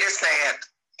way to say it.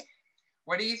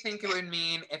 What do you think it would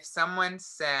mean if someone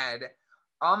said,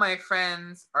 all my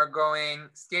friends are going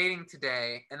skating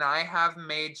today and I have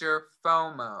major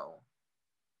FOMO?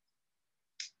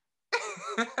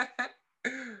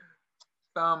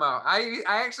 FOMO. I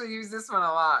actually use this one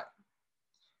a lot.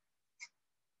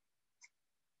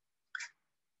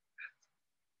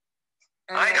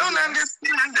 And I don't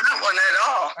understand that one at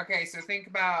all. Okay, so think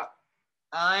about,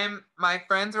 my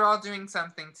friends are all doing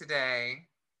something today,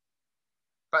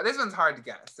 but this one's hard to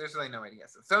guess. There's really no way to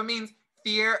guess it. So it means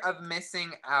fear of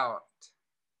missing out.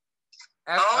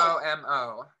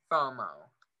 FOMO. FOMO.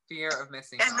 Fear of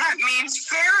missing out. And that means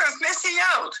fear of missing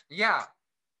out. Yeah,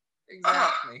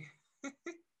 exactly.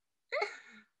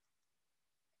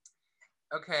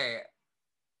 Okay.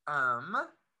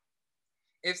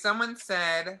 If someone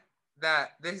said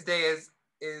that this day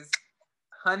is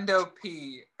Hundo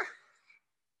P.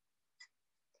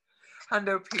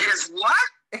 Hundo P. Is what?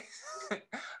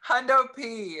 Hundo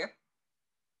P.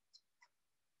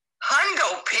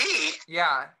 Hundo P?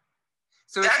 Yeah.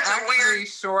 So it's That's actually weird.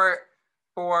 short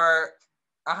for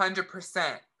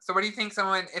 100%. So what do you think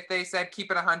someone, if they said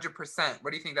keep it 100%,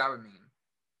 what do you think that would mean?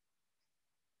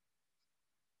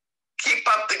 Keep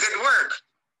up the good work.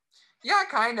 Yeah,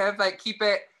 kind of. Like keep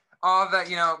it all the,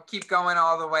 keep going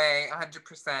all the way,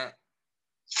 100%.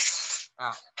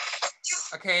 Oh.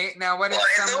 Okay, now what if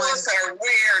someone... Those are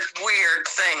weird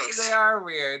things. They are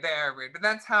weird. But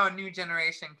that's how a new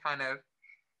generation kind of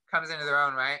comes into their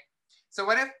own, right? So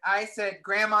what if I said,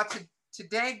 Grandma,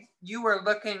 today you were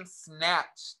looking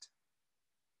snatched.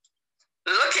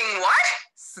 Looking what?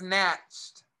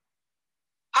 Snatched.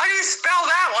 How do you spell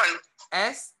that one?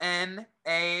 S-N-A-T-C-H-E-D.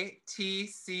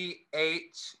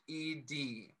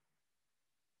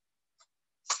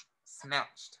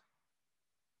 Snatched.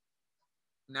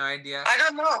 No idea? I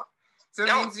don't know. So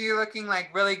it means you're looking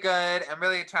like really good and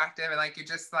really attractive and like you're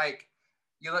just like,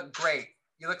 you look great.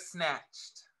 You look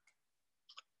snatched.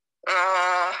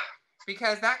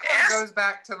 Because that kind of goes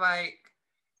back to like,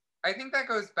 I think that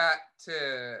goes back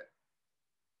to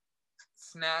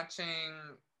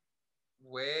snatching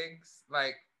wigs.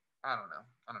 Like, I don't know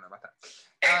about that.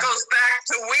 It goes back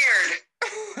to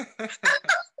weird.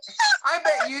 I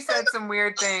bet you said some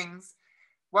weird things.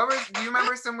 Do you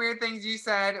remember some weird things you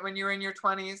said when you were in your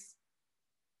 20s?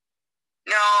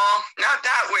 No, not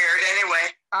that weird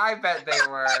anyway. I bet they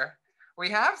were. We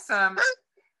have some.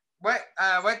 What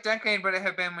decade would it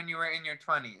have been when you were in your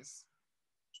 20s?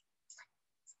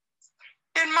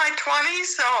 In my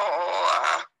 20s?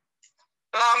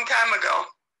 A long time ago.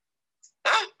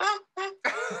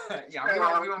 Yeah,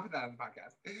 we won't put that on the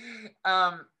podcast.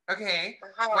 Okay.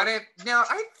 What if... Now,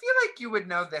 I feel like you would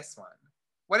know this one.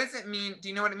 What does it mean? Do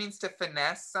you know what it means to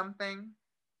finesse something?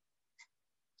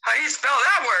 How do you spell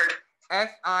that word?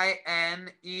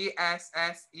 F-I-N-E-S-S-E.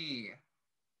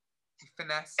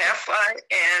 Finesse.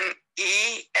 F-I-N-E-S-S-E?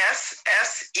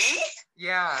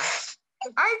 Yeah.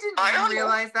 I didn't even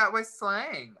realize that was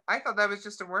slang. I thought that was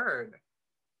just a word.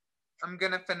 I'm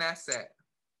gonna finesse it.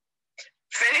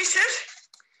 Finish it?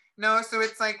 No, so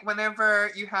it's like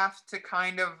whenever you have to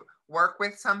kind of work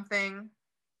with something,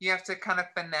 you have to kind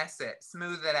of finesse it,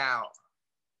 smooth it out.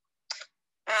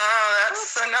 Oh,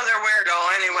 that's another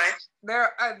weirdo anyway.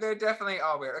 They're definitely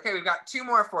all weird. Okay, we've got 2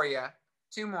 more for you.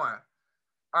 2 more.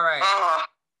 All right.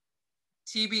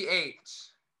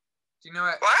 TBH. Do you know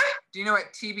what? What? Do you know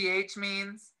what TBH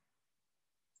means?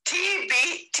 T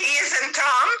is in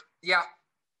Tom? Yeah.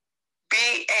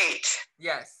 B-H.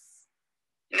 Yes.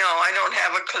 No, I don't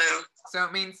have a clue. So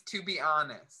it means to be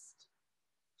honest.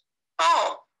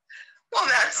 Oh, well,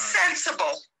 that's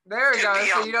sensible. There we go.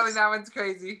 So you don't think that one's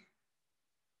crazy?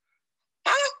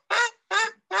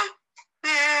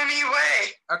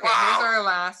 Anyway. Okay, Here's our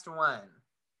last one.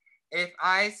 If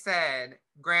I said,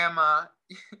 Grandma,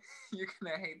 you're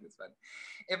going to hate this one.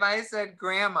 If I said,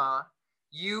 Grandma,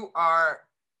 you are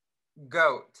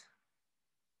goat.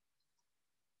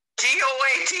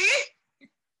 G-O-A-T?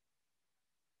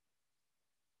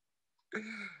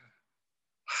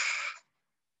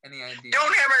 Any idea?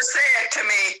 Don't ever say it to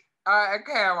me.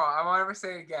 Okay, I won't ever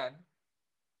say it again.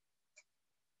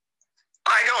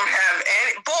 I don't have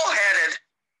any. Bullheaded.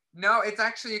 No, it's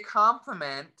actually a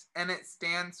compliment, and it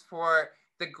stands for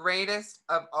the greatest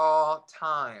of all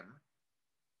time.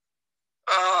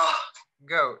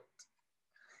 Goat.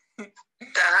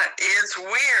 That is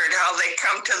weird how they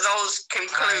come to those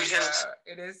conclusions.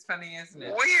 It is funny, isn't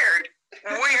it? Weird.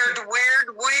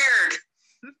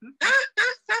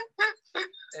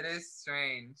 It is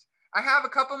strange. I have a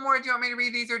couple more. Do you want me to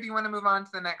read these, or do you want to move on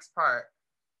to the next part?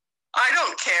 I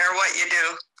don't care what you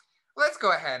do. Let's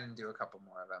go ahead and do a couple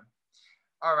more of them.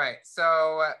 All right.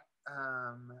 So,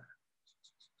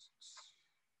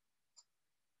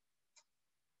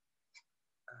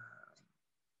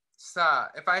 sa.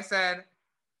 If I said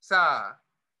sa.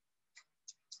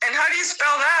 And how do you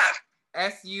spell that?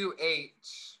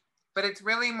 S-U-H. But it's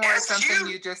really more something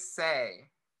you just say.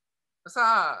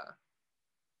 Sa.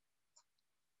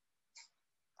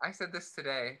 I said this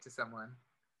today to someone.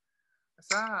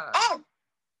 Sa. Oh.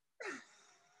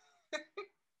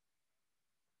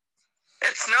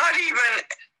 It's not even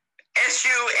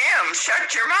S-U-M.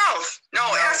 Shut your mouth.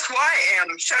 No,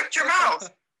 S-Y-M. Shut your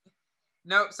mouth.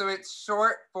 Nope. So it's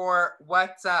short for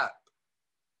what's up.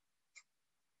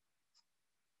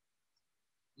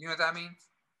 You know what that means?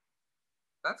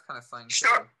 That's kind of slang.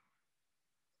 Sure.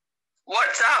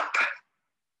 What's up?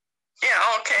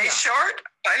 Yeah, okay, Yeah. short.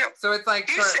 I don't. So it's like,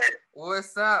 You said,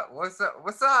 what's up? What's up?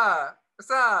 What's up?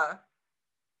 What's up?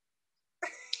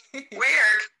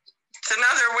 weird. It's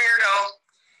another weirdo.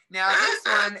 Now this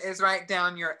one is right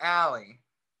down your alley.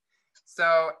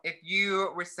 So if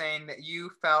you were saying that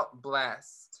you felt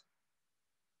blessed,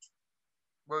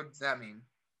 what would that mean?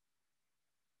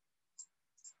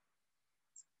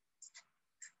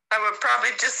 I would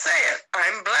probably just say it.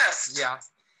 I'm blessed. Yeah.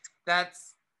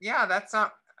 That's an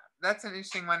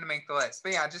interesting one to make the list.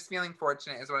 But yeah, just feeling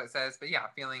fortunate is what it says. But yeah,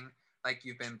 feeling like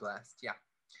you've been blessed. Yeah.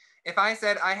 If I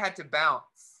said I had to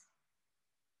bounce,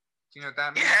 do you know what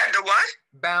that means? You had to what?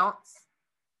 Bounce.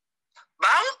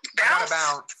 Bounce? I gotta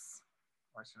bounce.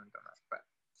 I shouldn't have done that, but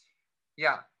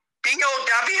yeah.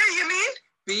 B-O-W, you mean?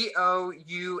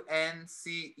 B-O-U-N-C-E.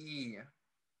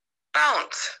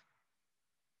 Bounce.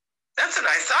 That's what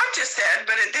I thought you said,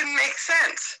 but it didn't make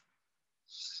sense.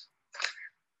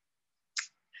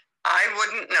 I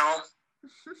wouldn't know.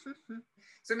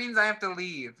 So it means I have to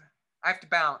leave. I have to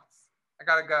bounce. I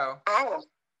gotta go. Oh.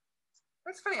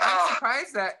 That's funny. I'm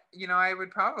surprised that, I would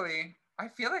probably, I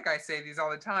feel like I say these all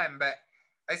the time, but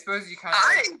I suppose you kind of.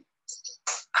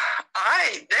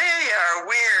 They are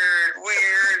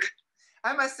weird.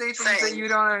 I must say things that you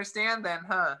don't understand then,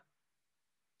 huh?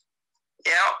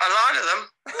 Yeah, a lot of them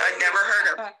I'd never heard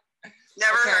of.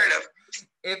 Never heard of.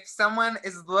 If someone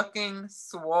is looking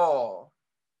swole.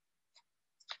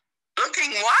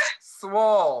 Looking what?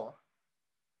 Swole.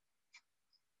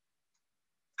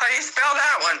 How do you spell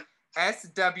that one?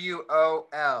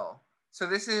 S-W-O-L. So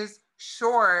this is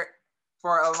short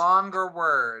for a longer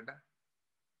word.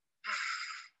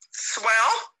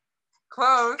 Swell?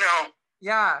 Close. No.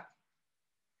 Yeah.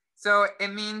 So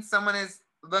it means someone is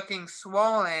looking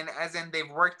swollen, as in they've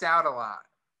worked out a lot.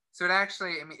 So it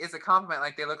actually is a compliment,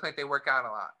 like they look like they work out a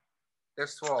lot. They're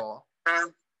swole.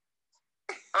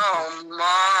 Oh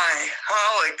my,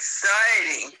 how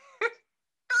exciting.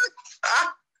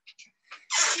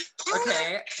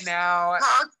 Okay, now.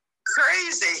 How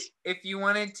crazy. If you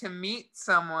wanted to meet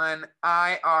someone,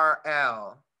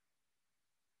 IRL.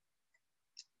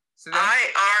 So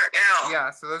IRL.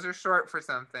 Yeah, so those are short for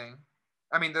something.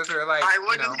 I mean, those are like, I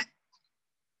would not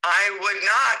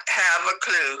have a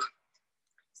clue.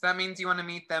 So that means you want to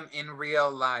meet them in real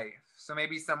life. So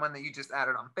maybe someone that you just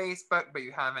added on Facebook, but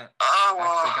you haven't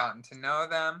actually gotten to know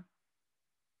them.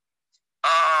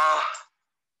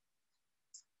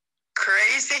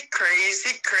 Crazy.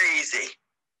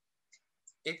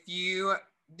 If you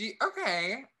do,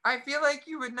 okay, I feel like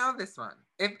you would know this one.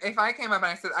 If I came up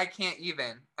and I said, I can't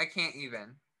even. You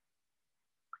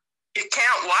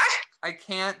can't what? I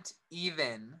can't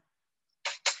even.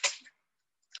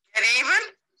 Get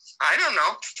even? I don't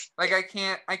know. Like I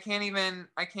can't even.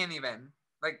 Like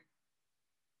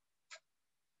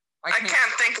I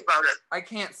can't think about it. I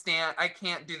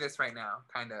can't do this right now,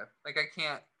 kind of. Like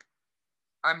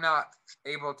I'm not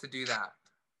able to do that.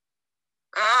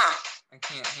 I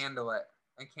can't handle it.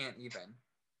 I can't even.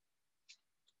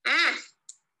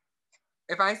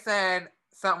 If I said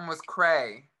something was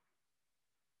cray.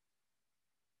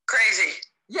 Crazy.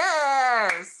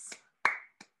 Yes!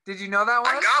 Did you know that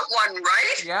one? I got one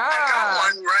right? Yeah. I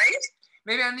got one right?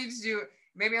 Maybe I need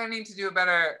to do a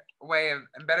better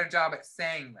job at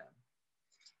saying them.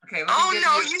 Okay,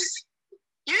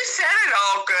 you said it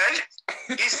all good.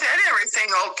 You said everything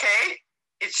okay.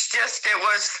 It's just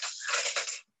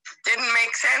didn't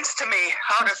make sense to me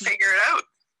how to figure it out.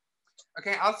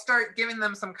 Okay, I'll start giving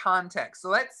them some context. So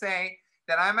let's say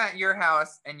that I'm at your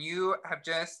house and you have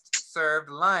just served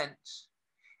lunch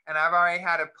and I've already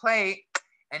had a plate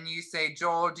and you say,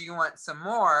 Joel, do you want some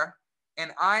more?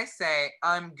 And I say,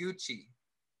 I'm Gucci.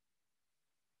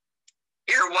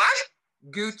 You're what?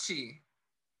 Gucci.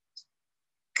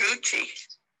 Gucci.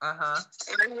 Uh-huh.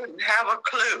 I wouldn't have a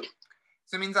clue.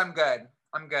 So it means I'm good.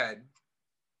 I'm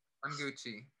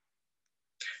Gucci.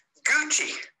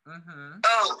 Gucci. Mm-hmm.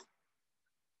 Oh.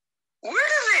 Where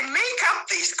do they make up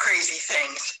these crazy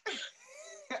things?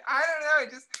 I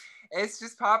don't know. It's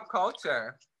just pop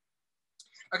culture.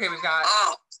 Okay, we've got,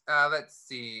 let's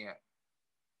see.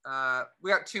 We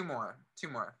got two more.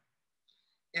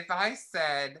 If I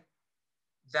said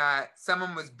that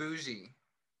someone was bougie,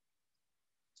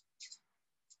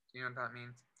 do you know what that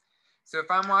means? So if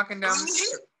I'm walking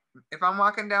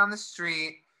down the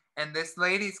street and this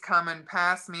lady's coming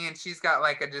past me and she's got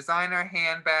like a designer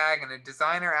handbag and a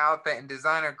designer outfit and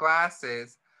designer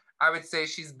glasses, I would say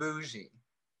she's bougie.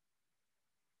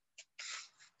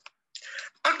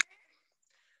 Okay.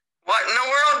 What in the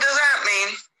world does that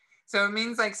mean? So it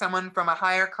means like someone from a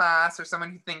higher class or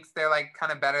someone who thinks they're like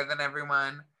kind of better than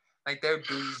everyone. Like they're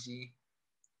bougie.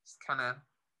 Just kind of,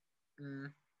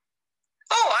 Mm.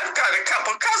 Oh, I've got a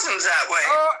couple cousins that way.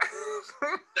 Oh.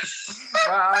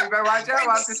 Well, you better watch out.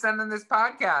 We'll have to send them this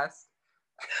podcast.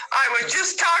 I was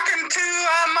just talking to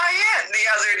my aunt the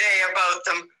other day about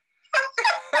them.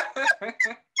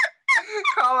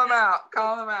 Call them out.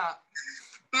 Call them out.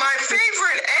 My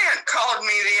favorite aunt called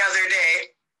me the other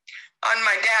day on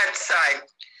my dad's side.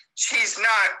 She's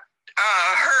not,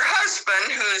 her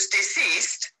husband, who's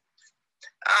deceased,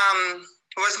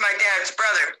 was my dad's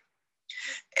brother.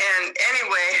 And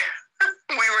anyway,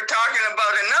 we were talking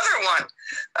about another one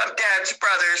of Dad's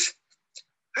brothers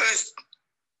who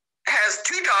has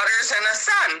 2 daughters and a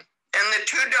son. And the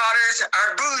 2 daughters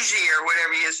are bougie or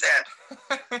whatever you said.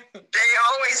 They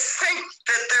always think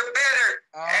that they're better.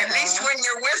 At least when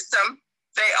you're with them,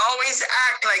 they always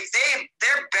act like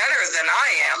they're better than I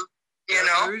am, you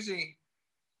know? Bougie.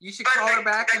 You should call her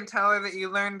back and tell her that you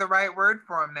learned the right word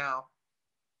for them now.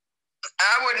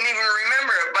 I wouldn't even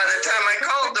remember it by the time I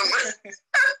called them.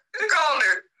 Called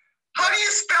her. How do you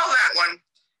spell that one?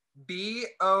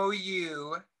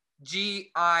 Bougie.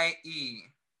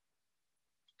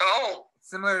 Oh.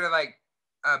 Similar to like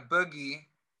a boogie,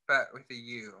 but with a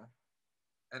U.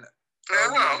 An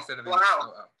O instead of an wow. O.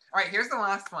 All right, here's the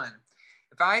last one.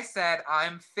 If I said,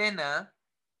 I'm finna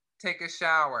take a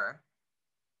shower.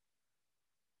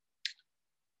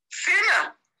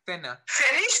 Finna.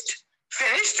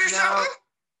 Finished or something?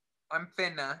 I'm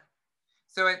finna.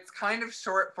 So it's kind of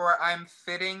short for I'm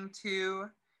fitting to,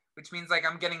 which means like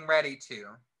I'm getting ready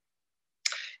to.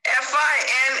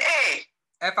 F-I-N-A.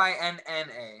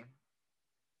 F-I-N-N-A.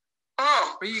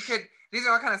 Oh. But you could, these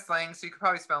are all kind of slang, so you could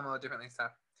probably spell them a little differently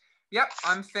stuff. Yep,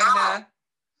 I'm finna,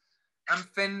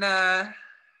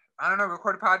 I don't know,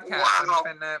 record a podcast. Wow.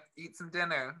 I'm finna eat some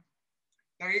dinner.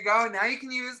 There you go. Now you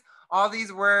can use all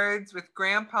these words with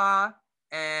Grandpa,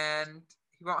 and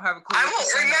he won't have a clue. I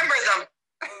won't remember them.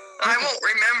 I won't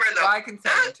remember them. Well, I can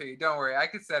send them to you. Don't worry. I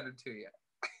can send them to you.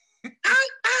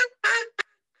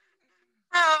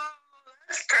 Oh,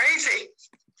 that's crazy.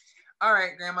 All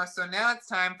right, Grandma. So now it's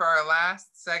time for our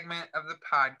last segment of the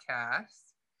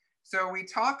podcast. So we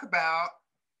talk about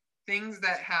things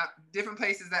that have different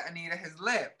places that Anita has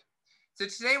lived. So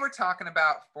today we're talking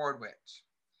about Fordwich.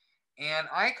 And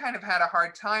I kind of had a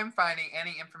hard time finding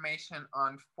any information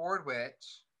on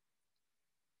Fordwich.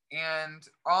 And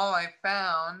all I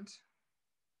found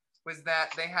was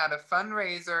that they had a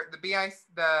fundraiser.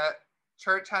 The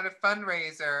church had a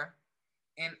fundraiser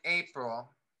in April.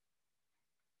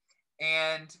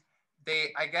 And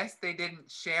I guess they didn't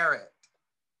share it.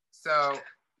 So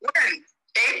when?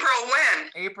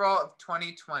 April of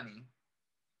 2020.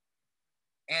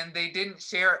 And they didn't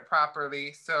share it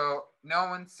properly, so no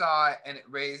one saw it, and it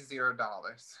raised $0.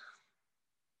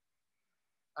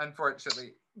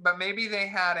 Unfortunately. But maybe they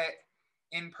had it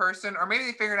in person, or maybe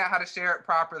they figured out how to share it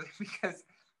properly because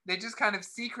they just kind of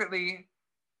secretly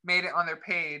made it on their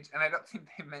page, and I don't think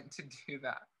they meant to do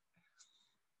that.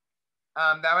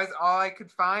 That was all I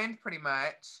could find, pretty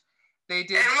much. They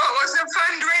did. And what was the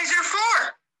fundraiser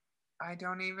for? I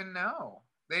don't even know.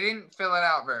 They didn't fill it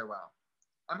out very well.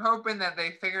 I'm hoping that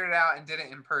they figured it out and did it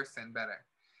in person better.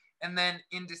 And then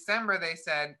in December, they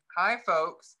said, hi,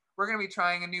 folks, we're going to be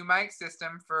trying a new mic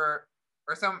system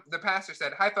the pastor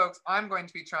said, hi, folks, I'm going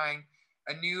to be trying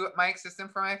a new mic system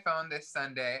for my phone this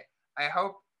Sunday. I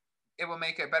hope it will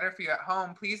make it better for you at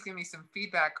home. Please give me some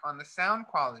feedback on the sound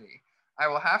quality. I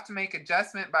will have to make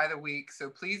adjustment by the week, so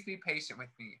please be patient with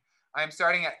me. I'm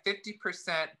starting at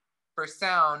 50% for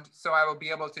sound, so I will be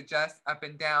able to adjust up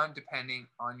and down depending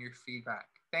on your feedback.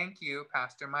 Thank you,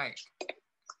 Pastor Mike.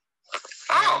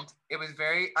 And it was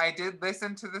I did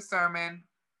listen to the sermon,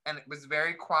 and it was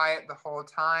very quiet the whole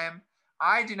time.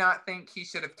 I do not think he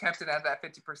should have kept it at that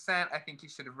 50%. I think he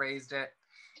should have raised it.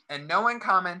 And no one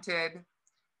commented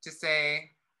to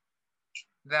say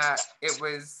that it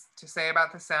was to say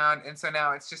about the sound. And so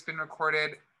now it's just been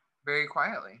recorded very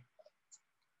quietly.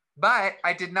 But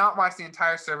I did not watch the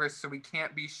entire service, so we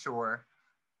can't be sure.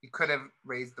 He could have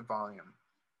raised the volume.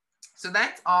 So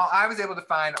that's all I was able to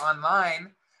find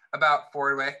online about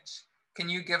Fordwich. Can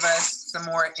you give us some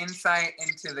more insight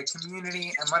into the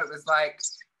community and what it was like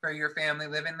for your family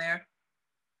living there?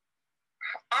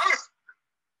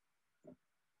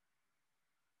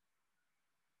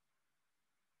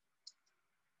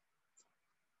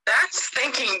 That's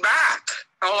thinking back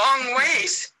a long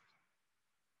ways.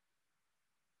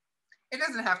 It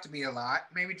doesn't have to be a lot.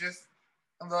 Maybe just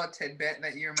a little tidbit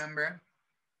that you remember.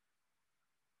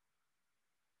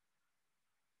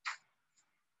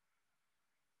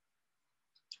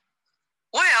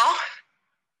 Well,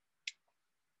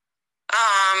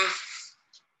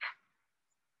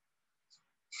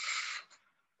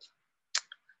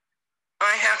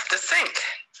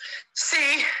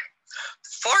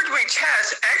 Fordwich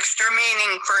has extra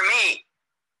meaning for me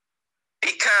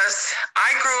because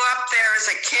I grew up there as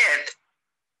a kid,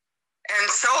 and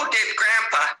so did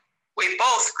Grandpa. We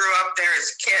both grew up there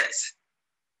as kids.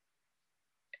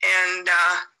 And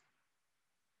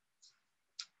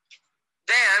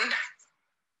then,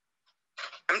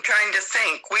 I'm trying to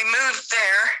think, we moved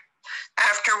there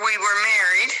after we were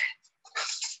married.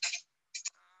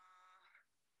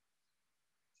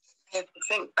 I have to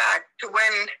think back to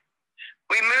when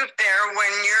we moved there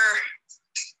when your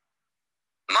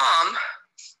mom,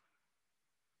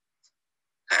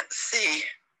 let's see,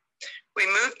 we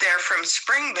moved there from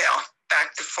Springville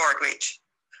back to Fordwich.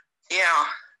 Yeah,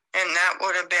 and that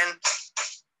would have been,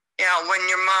 yeah, when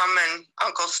your mom and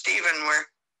Uncle Stephen were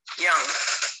young.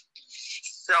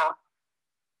 So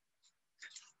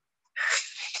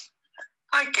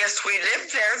I guess we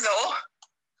lived there though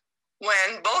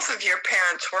when both of your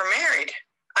parents were married.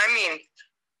 I mean,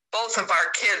 both of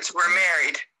our kids were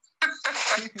married.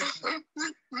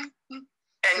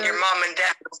 And your mom and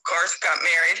dad, of course, got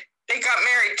married. They got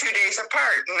married 2 days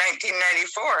apart in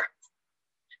 1994.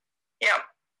 Yep.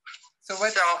 So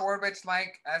what's Fordwich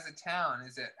like as a town?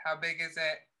 How big is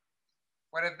it?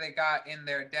 What have they got in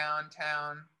their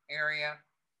downtown area?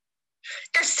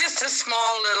 It's just a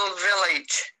small little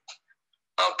village.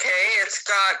 Okay, it's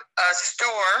got a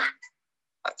store,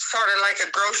 sort of like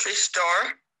a grocery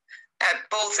store at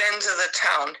both ends of the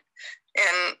town.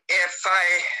 And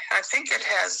I think it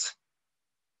has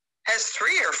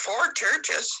 3 or 4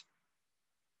 churches.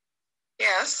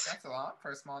 Yes. That's a lot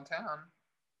for a small town.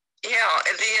 Yeah,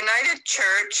 the United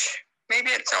Church,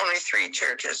 maybe it's only 3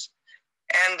 churches,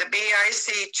 and the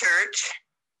BIC Church,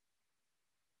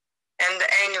 and the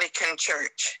Anglican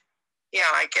Church.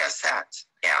 Yeah, I guess that's,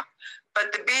 yeah.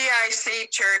 But the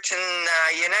BIC Church and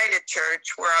the United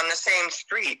Church were on the same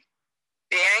street.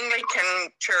 The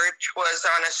Anglican Church was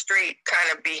on a street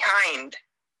kind of behind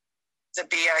the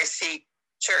BIC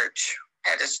Church,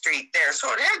 had a street there.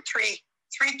 So it had three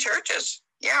churches,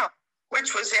 yeah,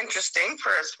 which was interesting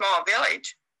for a small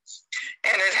village.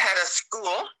 And it had a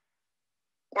school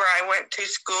where I went to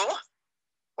school.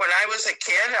 When I was a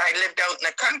kid, I lived out in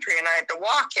the country and I had to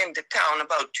walk into town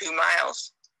about 2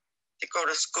 miles to go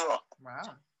to school.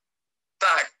 Wow.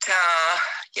 But,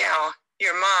 yeah,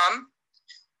 your mom,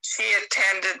 she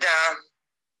attended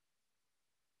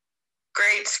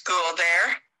grade school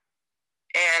there,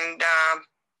 and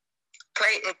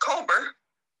Clayton Kober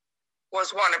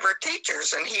was one of her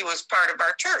teachers, and he was part of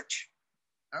our church.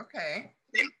 Okay.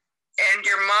 And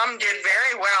your mom did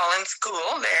very well in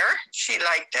school there. She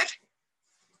liked it.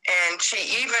 And she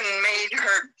even made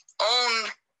her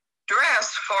own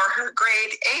dress for her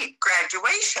grade 8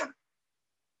 graduation.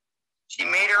 She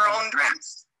made her own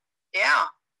dress. Yeah,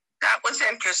 that was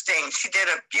interesting. She did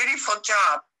a beautiful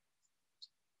job.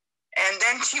 And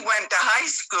then she went to high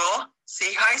school.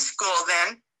 See, high school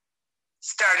then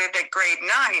started at grade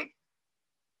 9.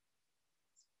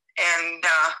 And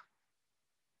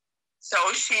so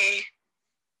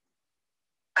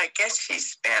I guess she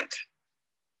spent,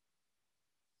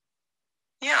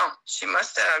 she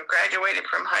must have graduated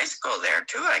from high school there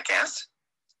too, I guess.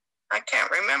 I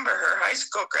can't remember her high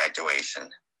school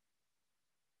graduation.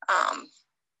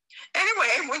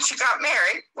 Anyway, when she got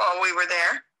married while we were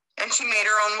there, and she made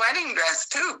her own wedding dress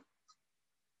too.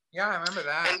 Yeah, I remember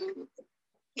that. And,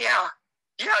 yeah,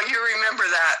 you remember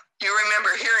that. You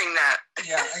remember hearing that.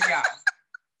 Yeah.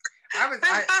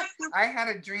 I had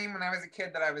a dream when I was a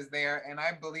kid that I was there, and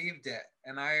I believed it.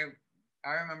 And I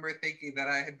remember thinking that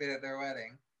I had been at their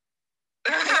wedding.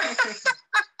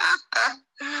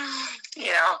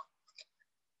 Yeah.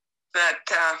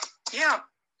 But, yeah.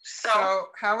 So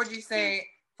how would you say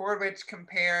Fordwich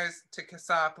compares to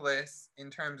Cassopolis in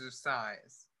terms of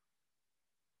size?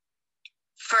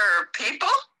 For people?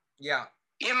 Yeah.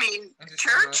 You mean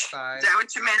church? Is that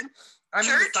what you meant? I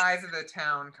mean the size of the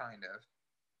town, kind of.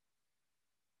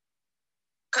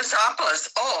 Cassopolis.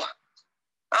 Oh,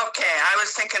 okay. I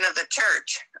was thinking of the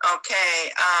church.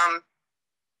 Okay.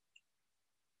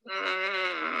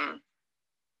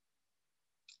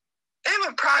 They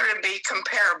would probably be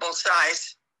comparable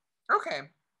size. Okay.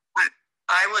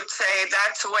 I would say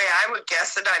that's the way I would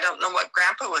guess it. I don't know what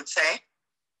Grandpa would say,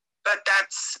 but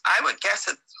I would guess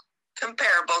it's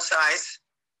comparable size.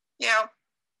 Yeah,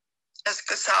 as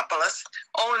Cassopolis.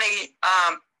 Only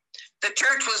the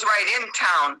church was right in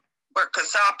town, where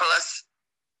Cassopolis,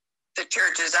 the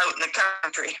church is out in the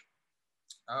country.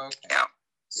 Okay. Yeah.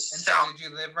 And so did you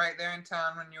live right there in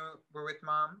town when you were with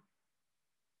Mom?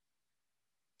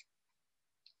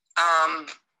 I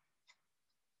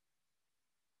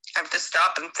have to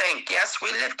stop and think. Yes,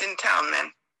 we lived in town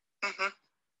then. Mm-hmm.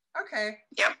 Okay.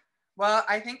 Yep. Well,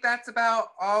 I think that's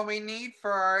about all we need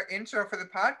for our intro for the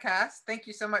podcast. Thank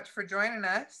you so much for joining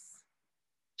us.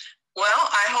 Well,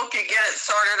 I hope you get it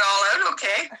sorted all out,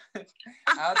 okay?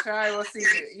 I'll try. We'll see.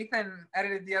 Ethan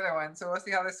edited the other one, so we'll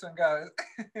see how this one goes.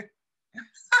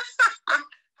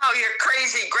 How your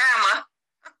crazy grandma.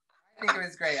 I think it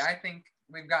was great. I think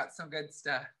we've got some good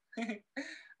stuff. All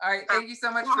right. Thank you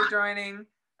so much for joining.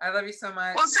 I love you so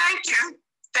much. Well, thank you.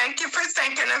 Thank you for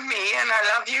thinking of me, and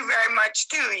I love you very much,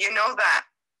 too. You know that.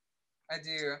 I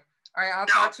do. All right. I'll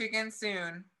talk to you again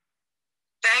soon.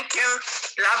 Thank you.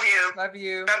 Love you. Love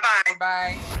you. Bye-bye.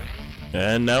 Bye.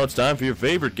 And now it's time for your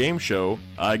favorite game show,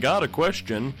 I Got a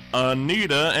Question,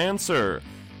 Anita Answer,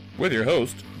 with your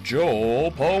host,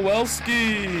 Joel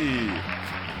Pawelski.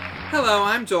 Hello,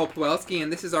 I'm Joel Pawelski,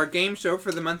 and this is our game show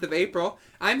for the month of April.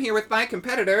 I'm here with my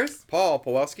competitors, Paul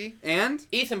Pawelski. And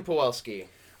Ethan Pawelski.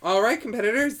 All right,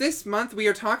 competitors, this month we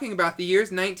are talking about the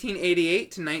years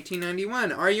 1988 to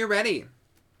 1991. Are you ready?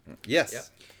 Yes. Yep.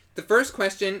 The first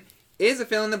question is a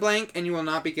fill in the blank, and you will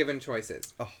not be given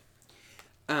choices. Oh.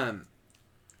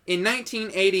 In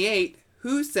 1988,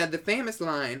 who said the famous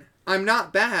line, "I'm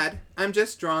not bad, I'm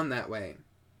just drawn that way"?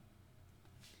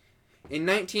 In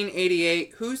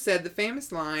 1988, who said the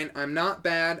famous line, "I'm not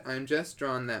bad, I'm just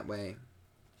drawn that way"?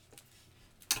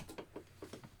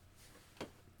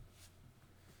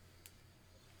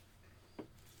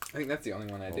 I think that's the only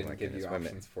one I didn't give you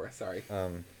options for. Sorry.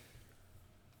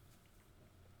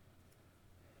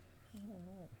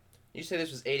 You say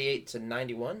this was 88 to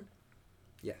 91?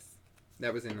 Yes.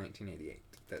 That was in 1988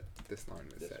 that this line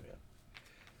was said. Yeah.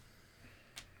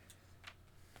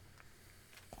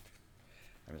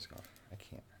 I'm just going. I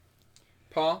can't.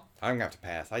 Paul? I'm going to have to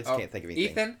pass. I just can't think of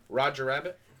anything. Ethan? Roger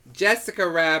Rabbit? Jessica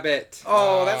Rabbit.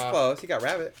 Oh, that's close. You got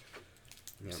Rabbit.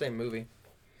 Yep. Same movie.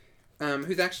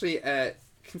 Who's actually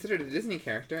considered a Disney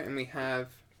character, and we have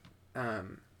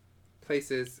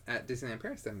places at Disneyland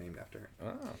Paris that are named after her.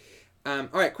 Oh. All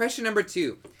right, question number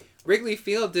 2. Wrigley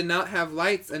Field did not have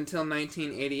lights until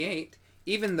 1988,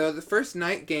 even though the first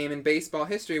night game in baseball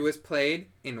history was played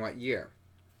in what year?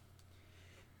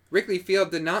 Wrigley Field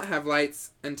did not have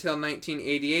lights until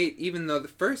 1988, even though the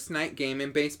first night game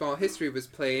in baseball history was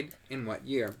played in what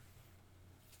year?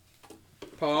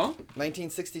 Paul?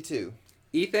 1962.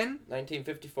 Ethan?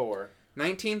 1954.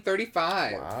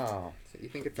 1935. Wow. So you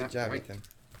think it's Good that job, point? Ethan.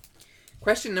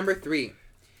 Question number 3.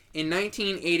 In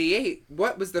 1988,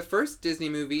 what was the first Disney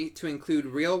movie to include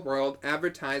real-world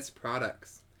advertised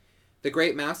products? A. The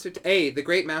Great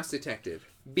Mouse Detective.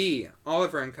 B.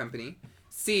 Oliver and Company.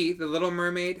 C. The Little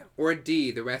Mermaid. Or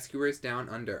D. The Rescuers Down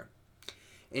Under.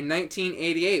 In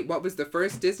 1988, what was the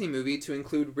first Disney movie to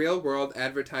include real-world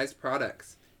advertised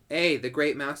products? A. The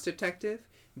Great Mouse Detective.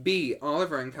 B.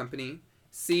 Oliver and Company.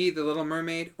 C. The Little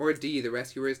Mermaid. Or D. The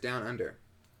Rescuers Down Under.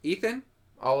 Ethan?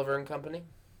 Oliver and Company.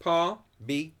 Paul?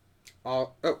 B.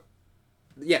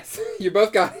 Yes, you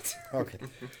both got it. Okay.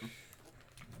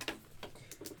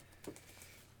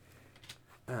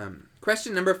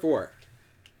 Question number 4.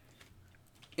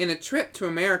 In a trip to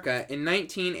America in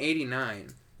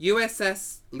 1989,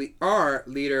 USSR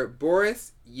leader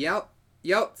Boris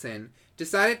Yeltsin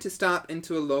decided to stop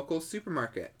into a local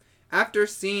supermarket. After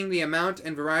seeing the amount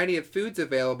and variety of foods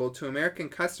available to American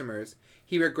customers,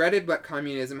 he regretted what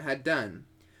communism had done.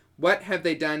 "What have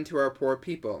they done to our poor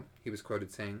people?" he was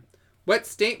quoted saying. What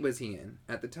state was he in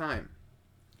at the time?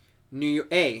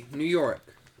 A. New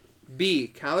York. B.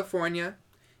 California.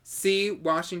 C.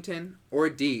 Washington. Or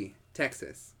D.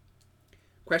 Texas.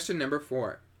 Question number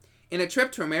 4. In a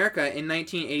trip to America in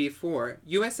 1984,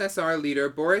 USSR leader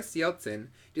Boris Yeltsin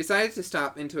decided to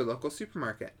stop into a local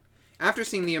supermarket. After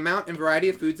seeing the amount and variety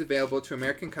of foods available to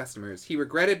American customers, he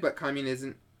regretted what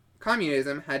communism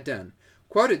had done,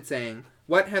 quoted saying,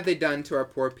 "What have they done to our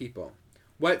poor people?"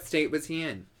 What state was he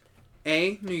in?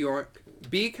 A. New York.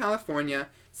 B. California.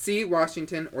 C.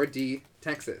 Washington. Or D.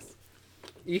 Texas.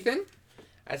 Ethan?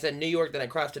 I said New York, then I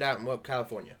crossed it out and went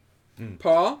California.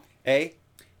 Paul? A.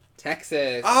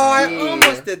 Texas. Oh, I D.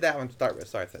 almost did that one to start with.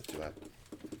 Sorry if that's too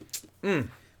loud.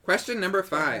 Question number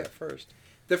 5. First.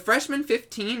 The freshman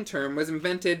 15 term was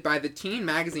invented by the teen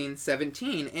magazine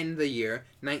 17 in the year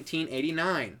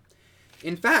 1989.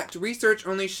 In fact, research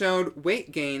only showed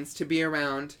weight gains to be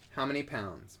around how many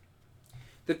pounds?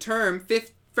 The term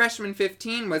freshman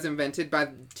 15 was invented by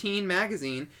the teen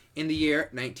magazine in the year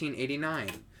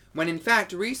 1989, when in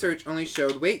fact research only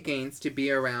showed weight gains to be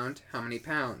around how many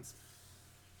pounds?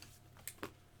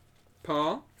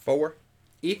 Paul? 4.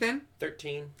 Ethan?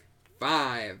 13.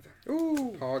 5.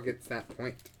 Ooh. Paul gets that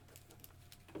point.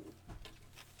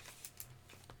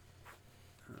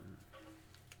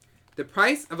 The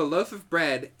price of a loaf of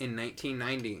bread in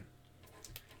 1990.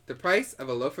 The price of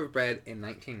a loaf of bread in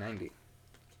 1990.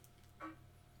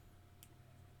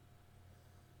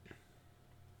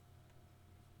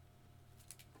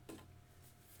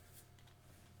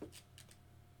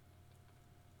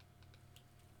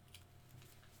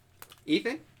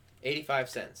 Ethan? 85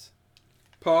 cents.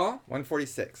 Paul?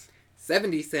 146.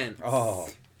 70 cents. Oh.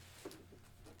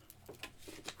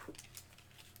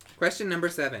 Question number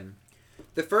 7.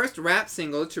 The first rap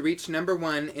single to reach number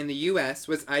 1 in the U.S.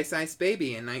 was Ice Ice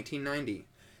Baby in 1990.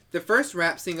 The first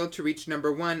rap single to reach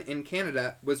number 1 in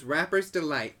Canada was Rapper's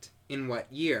Delight in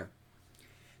what year?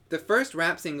 The first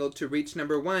rap single to reach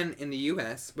number 1 in the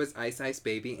U.S. was Ice Ice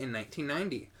Baby in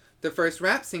 1990. The first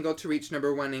rap single to reach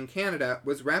number 1 in Canada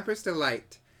was Rapper's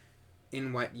Delight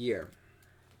in what year?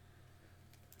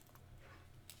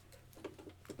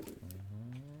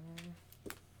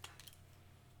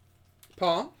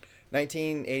 Paul?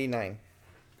 1989.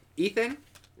 Ethan?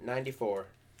 94.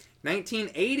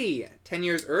 1980, 10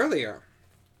 years earlier.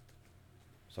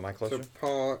 So am I closer? So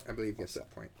Paul, I believe, gets that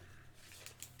point.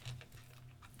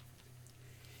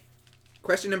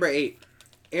 Question number 8.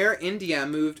 Air India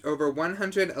moved over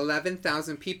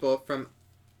 111,000 people from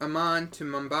Amman to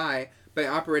Mumbai by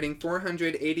operating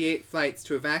 488 flights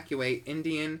to evacuate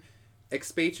Indian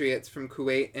expatriates from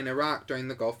Kuwait and Iraq during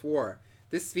the Gulf War.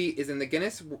 This feat is in the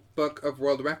Guinness Book of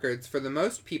World Records for the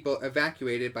most people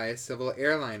evacuated by a civil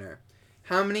airliner.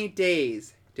 How many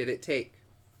days did it take?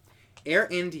 Air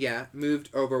India moved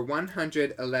over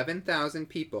 111,000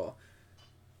 people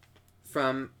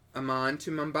from Amman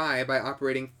to Mumbai by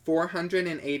operating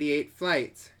 488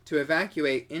 flights to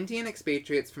evacuate Indian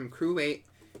expatriates from Kuwait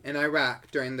and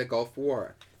Iraq during the Gulf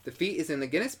War. The feat is in the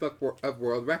Guinness Book of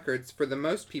World Records for the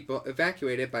most people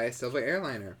evacuated by a civil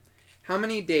airliner. How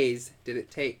many days did it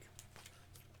take?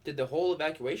 Did the whole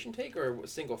evacuation take or a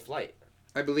single flight?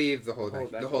 I believe the whole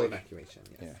evacuation.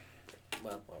 Yes. Yeah.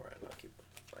 Well, alright, I'll keep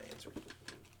my answer.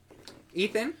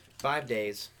 Ethan? 5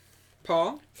 days.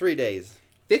 Paul? 3 days.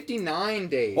 59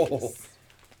 days. Oh.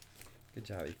 Good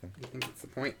job, Ethan. I think that's the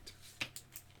point.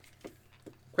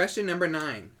 Question number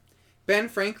 9. Ben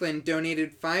Franklin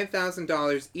donated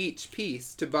 $5,000 each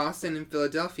piece to Boston and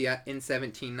Philadelphia in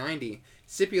 1790,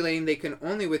 stipulating they can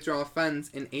only withdraw funds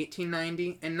in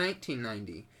 1890 and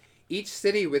 1990. Each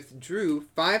city withdrew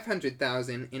 $500,000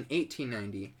 in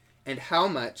 1890, and how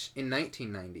much in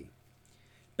 1990?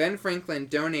 Ben Franklin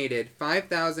donated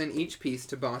 $5,000 each piece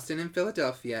to Boston and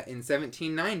Philadelphia in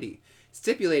 1790,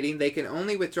 stipulating they can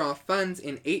only withdraw funds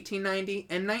in 1890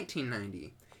 and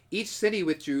 1990. Each city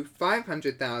withdrew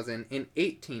 $500,000 in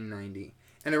 1890,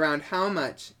 and around how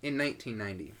much in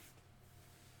 1990?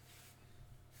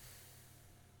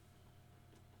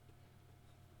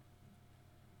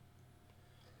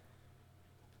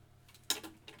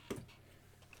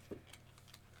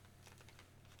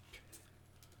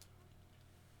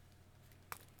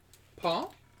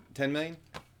 Paul? 10 million?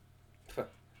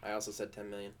 I also said 10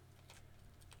 million.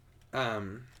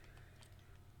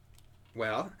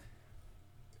 Well,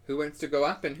 who wants to go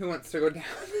up and who wants to go down?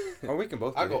 Or we can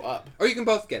both I'll get go it. up. Or you can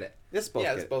both get it. Let's both Yeah,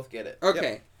 get let's it. both get it.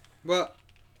 Okay. Yep. Well,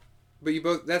 but you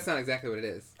both, that's not exactly what it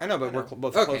is. I know, but I know. we're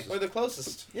both Okay. closest. We're the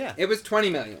closest. Yeah. It was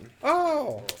 20 million.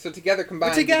 Oh. So together We're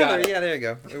combined, you together. got it. Yeah, there you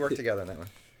go. We work together on that one.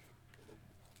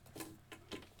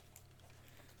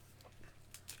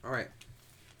 All right.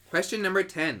 Question number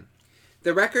 10.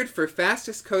 The record for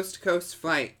fastest coast-to-coast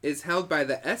flight is held by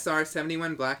the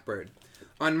SR-71 Blackbird.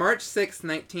 On March 6,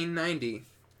 1990,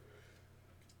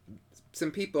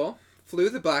 some people flew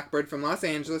the Blackbird from Los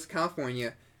Angeles,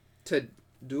 California, to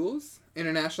Dulles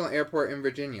International Airport in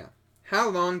Virginia. How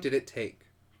long did it take?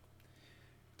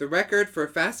 The record for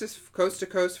fastest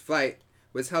coast-to-coast flight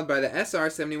was held by the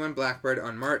SR-71 Blackbird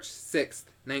on March 6,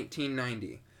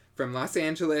 1990, from Los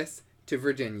Angeles to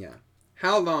Virginia.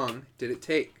 How long did it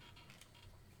take?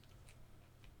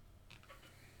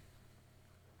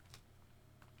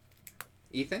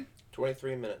 Ethan?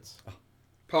 23 minutes.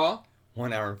 Paul?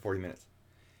 1 hour and 40 minutes.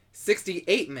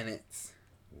 68 minutes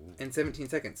and 17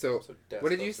 seconds. So Dad's what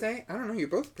did you closer. say? I don't know. You're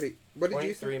both pretty... What did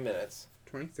you say? 23 minutes.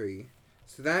 23.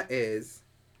 So that is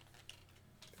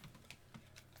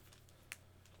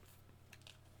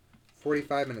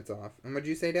 45 minutes off. And what did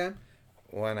you say, Dad?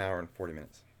 1 hour and 40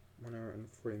 minutes. 1 hour and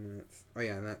 40 minutes. Oh,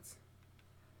 yeah, and that's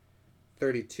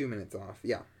 32 minutes off.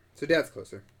 Yeah. So Dad's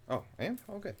closer. Oh, I am?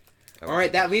 Oh, good. All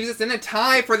right, that leaves us in a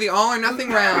tie for the all or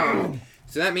nothing round.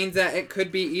 So that means that it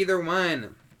could be either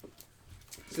one.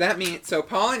 So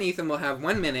Paul and Ethan will have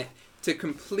 1 minute to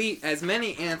complete as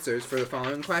many answers for the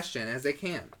following question as they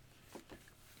can.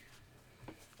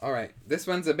 All right, this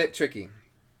one's a bit tricky.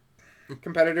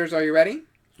 Competitors, are you ready?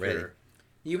 Ready. Sure.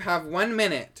 You have 1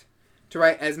 minute to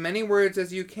write as many words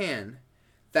as you can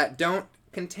that don't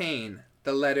contain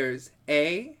the letters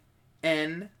A,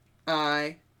 N,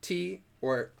 I, T,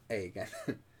 or A again.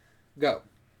 Go.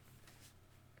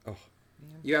 Oh.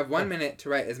 You have 1 minute to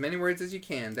write as many words as you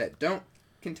can that don't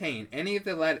contain any of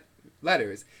the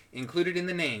letters included in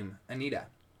the name Anita.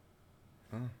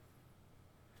 Oh.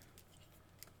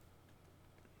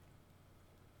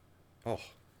 Oh.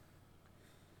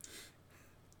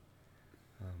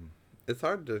 It's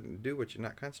hard to do what you're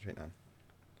not concentrating on.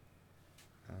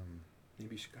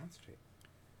 Maybe you should concentrate.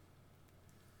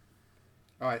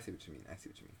 Oh, I see what you mean.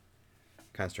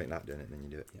 Concentrate not doing it, and then you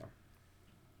do it. Yeah.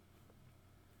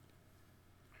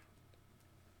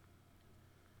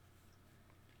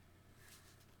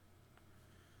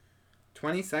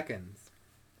 "20 seconds.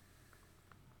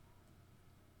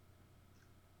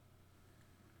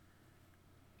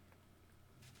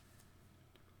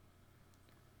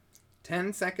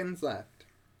 "10 seconds left.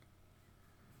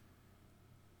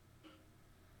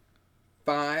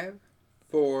 5,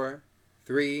 4,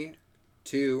 3,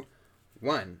 2,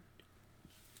 1.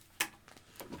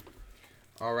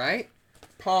 All right.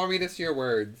 Paul, read us your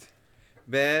words.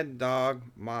 Bed, dog,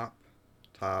 mop,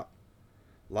 top,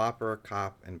 lopper,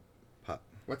 cop, and pup.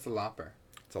 What's a lopper?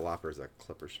 It's a lopper is a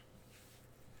clippers.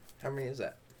 How many is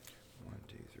that? 1,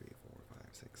 2, 3, 4,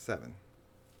 5, 6, 7.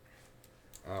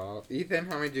 Oh, Ethan,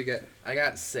 how many did you get? I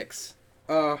got 6.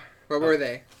 What were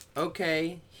they?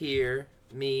 Okay, here,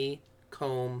 me,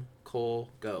 comb, coal,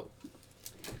 go.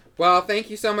 Well,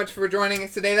 thank you so much for joining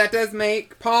us today. That does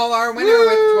make Paul our winner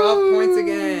with 12 points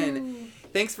again.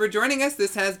 Thanks for joining us.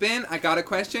 This has been I Got a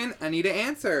Question, Anita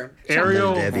Answer.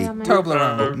 Ariel, Debbie.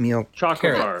 Toblerone. Oatmeal,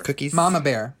 chocolate bar. cookies. Mama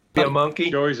Bear. Be a monkey.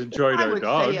 She always enjoyed I our would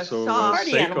dog, say a so soft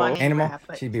Seiko. Animal.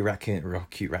 She'd be raccoon, real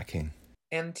cute raccoon.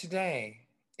 And today,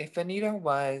 if Anita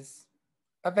was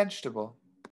a vegetable.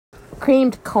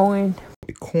 Creamed corn.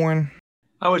 Corn.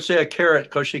 I would say a carrot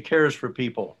because she cares for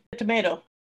people. A tomato.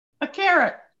 A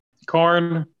carrot.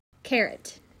 Corn.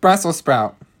 Carrot. Brussels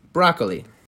sprout. Broccoli.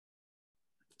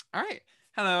 All right.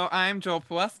 Hello, I'm Joel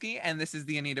Pawelski, and this is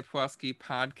the Anita Pawelski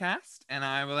podcast, and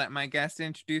I will let my guest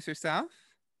introduce herself.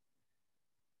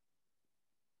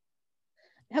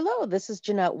 Hello, this is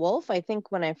Jeanette Wolf. I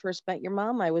think when I first met your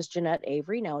mom, I was Jeanette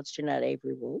Avery. Now it's Jeanette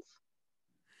Avery Wolf.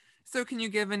 So can you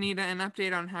give Anita an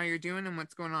update on how you're doing and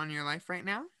what's going on in your life right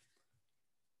now?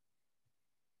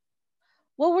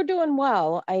 Well, we're doing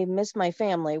well. I miss my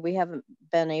family. We haven't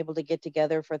been able to get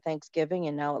together for Thanksgiving,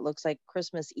 and now it looks like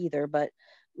Christmas either, but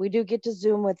we do get to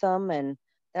Zoom with them and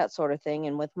that sort of thing.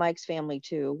 And with Mike's family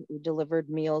too, we delivered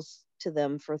meals to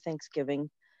them for Thanksgiving.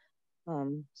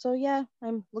 So yeah,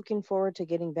 I'm looking forward to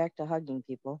getting back to hugging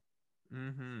people.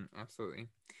 Mm-hmm, absolutely.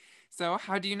 So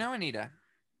how do you know Anita?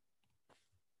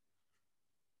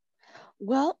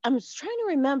 Well, I'm trying to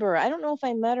remember. I don't know if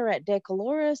I met her at De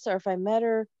Coloris or if I met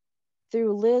her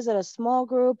through Liz at a small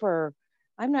group, or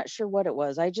I'm not sure what it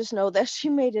was. I just know that she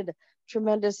made a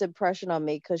tremendous impression on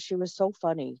me because she was so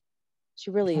funny.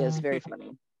 She really is very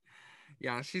funny.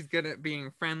 Yeah, she's good at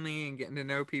being friendly and getting to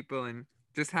know people and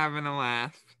just having a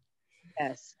laugh.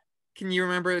 Yes. Can you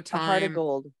remember a A heart of time,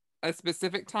 gold. a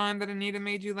specific time that Anita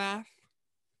made you laugh?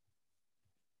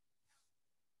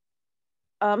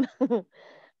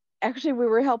 Actually, we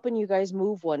were helping you guys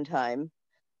move one time,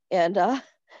 and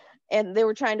they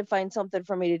were trying to find something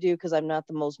for me to do because I'm not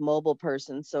the most mobile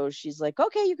person. So she's like,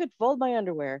 "Okay, you could fold my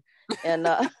underwear," and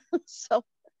so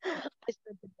I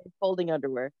spent the day folding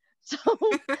underwear. So,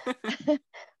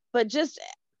 but just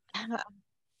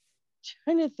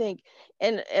trying to think,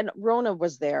 and Rona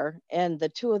was there, and the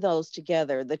two of them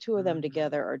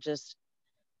together are just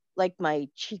like my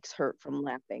cheeks hurt from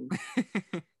laughing.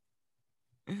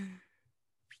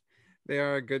 They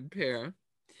are a good pair.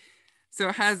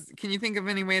 So can you think of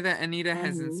any way that Anita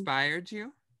has inspired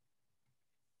you?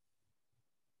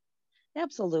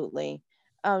 Absolutely.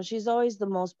 She's always the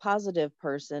most positive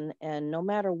person, and no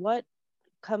matter what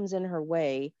comes in her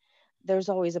way, there's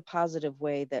always a positive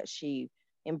way that she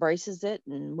embraces it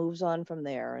and moves on from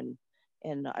there.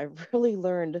 And I've really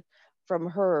learned from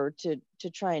her to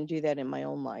try and do that in my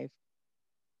own life.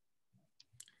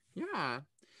 Yeah.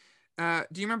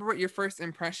 Do you remember what your first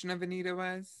impression of Anita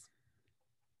was?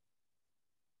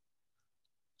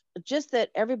 Just that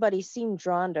everybody seemed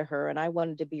drawn to her, and I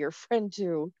wanted to be her friend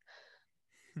too.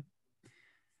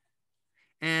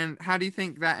 And how do you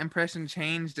think that impression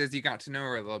changed as you got to know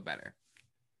her a little better?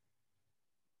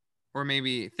 Or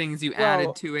maybe things you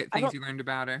added to it, things you learned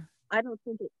about her? I don't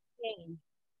think it changed.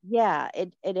 Yeah,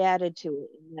 it added to it.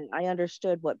 And I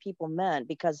understood what people meant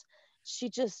because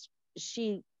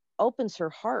she opens her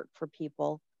heart for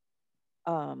people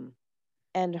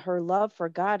And her love for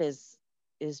God is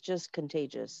just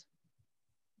contagious.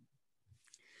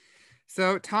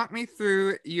 So talk me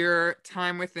through your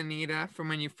time with Anita from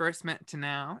when you first met to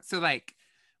now. So like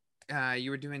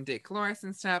you were doing Day Caloris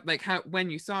and stuff, like how when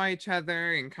you saw each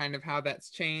other and kind of how that's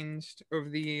changed over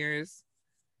the years.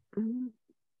 Mm-hmm.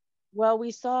 Well,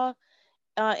 we saw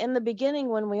in the beginning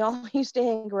when we all used to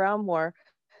hang around more,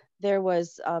 there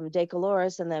was Day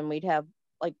Caloris, and then we'd have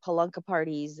like palunka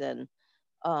parties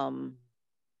um,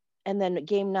 and then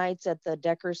game nights at the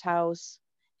Decker's house.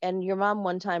 And your mom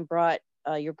one time brought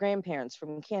your grandparents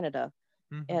from Canada,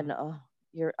 and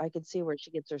I could see where she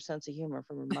gets her sense of humor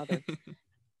from her mother.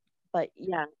 But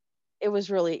yeah, it was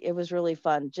really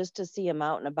fun just to see him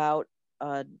out and about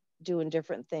doing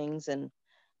different things, and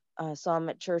saw him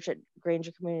at church at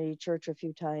Granger Community Church a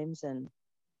few times,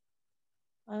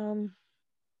 um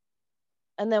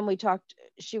and then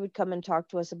she would come and talk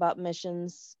to us about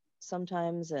missions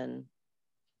sometimes, and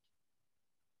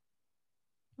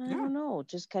I don't know,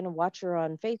 just kind of watch her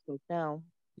on Facebook now.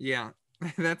 Yeah.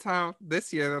 That's how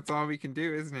this year, that's all we can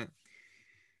do, isn't it?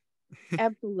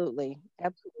 Absolutely.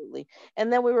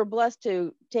 And then we were blessed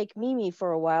to take Mimi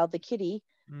for a while, the kitty,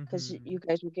 because you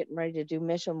guys were getting ready to do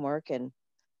mission work, and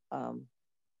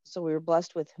so we were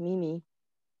blessed with Mimi,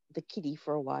 the kitty,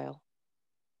 for a while.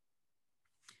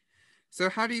 So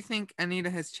how do you think Anita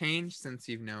has changed since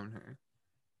you've known her?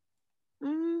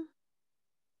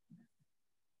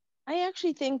 I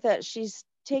actually think that she's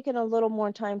taken a little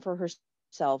more time for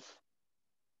herself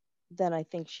than I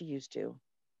think she used to.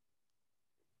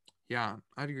 Yeah,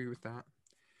 I'd agree with that.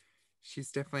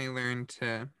 She's definitely learned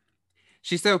to...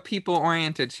 She's so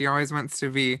people-oriented. She always wants to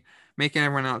be making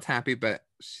everyone else happy, but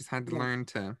she's had to learn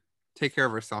to take care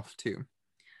of herself, too.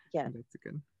 Yeah. That's a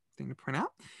good thing to point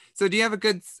out. So do you have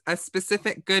a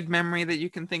specific good memory that you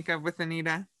can think of with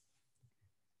Anita?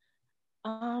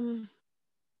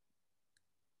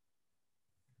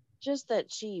 Just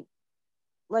that she,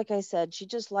 like I said, she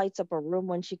just lights up a room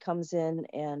when she comes in,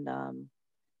 and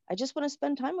I just want to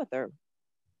spend time with her.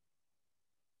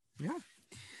 Yeah.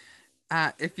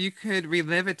 If you could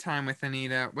relive a time with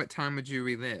Anita, what time would you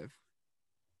relive?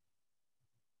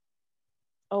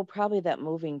 Oh, probably that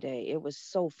moving day. It was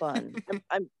so fun.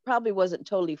 I probably wasn't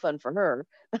totally fun for her,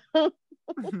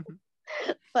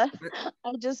 but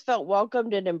I just felt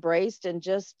welcomed and embraced, and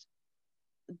just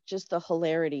the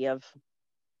hilarity of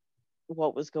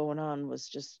what was going on was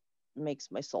just makes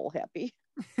my soul happy.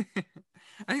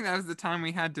 I think that was the time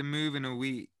we had to move in a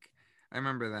week. I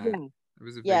remember that. Yeah. It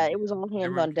was a Yeah, big it was deal. all hands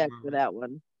Everyone on deck came for over. that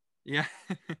one. Yeah.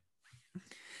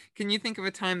 Can you think of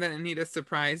a time that Anita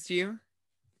surprised you?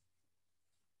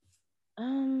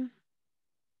 I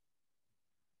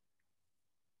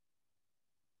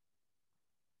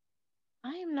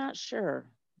am not sure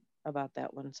about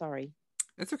that one. Sorry.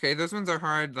 It's okay. Those ones are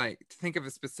hard, like, to think of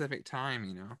a specific time,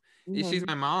 you know. She's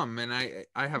my mom, and I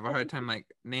have a hard time, like,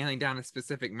 nailing down a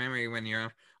specific memory when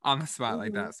you're on the spot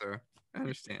like that, so I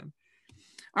understand.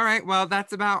 All right, well,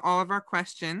 that's about all of our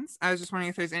questions. I was just wondering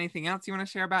if there's anything else you want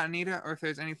to share about Anita, or if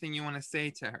there's anything you want to say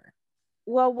to her.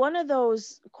 Well, one of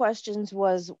those questions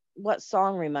was, what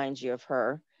song reminds you of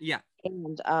her? Yeah.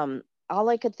 And all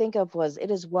I could think of was "It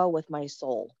Is Well With My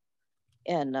Soul,"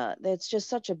 and it's just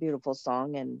such a beautiful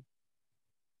song, and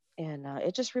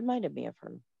it just reminded me of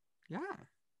her. Yeah.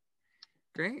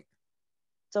 Great.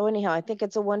 So anyhow, I think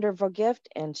it's a wonderful gift,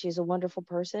 and she's a wonderful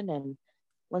person, and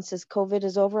once this COVID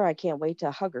is over, I can't wait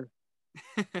to hug her.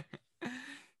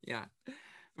 Yeah.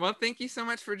 Well, thank you so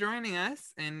much for joining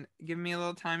us and giving me a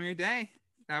little time of your day.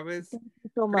 That was Thank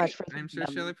you so much for I'm sure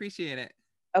she'll appreciate it.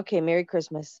 Okay, Merry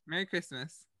Christmas. Merry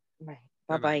Christmas. Right.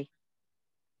 Bye-bye.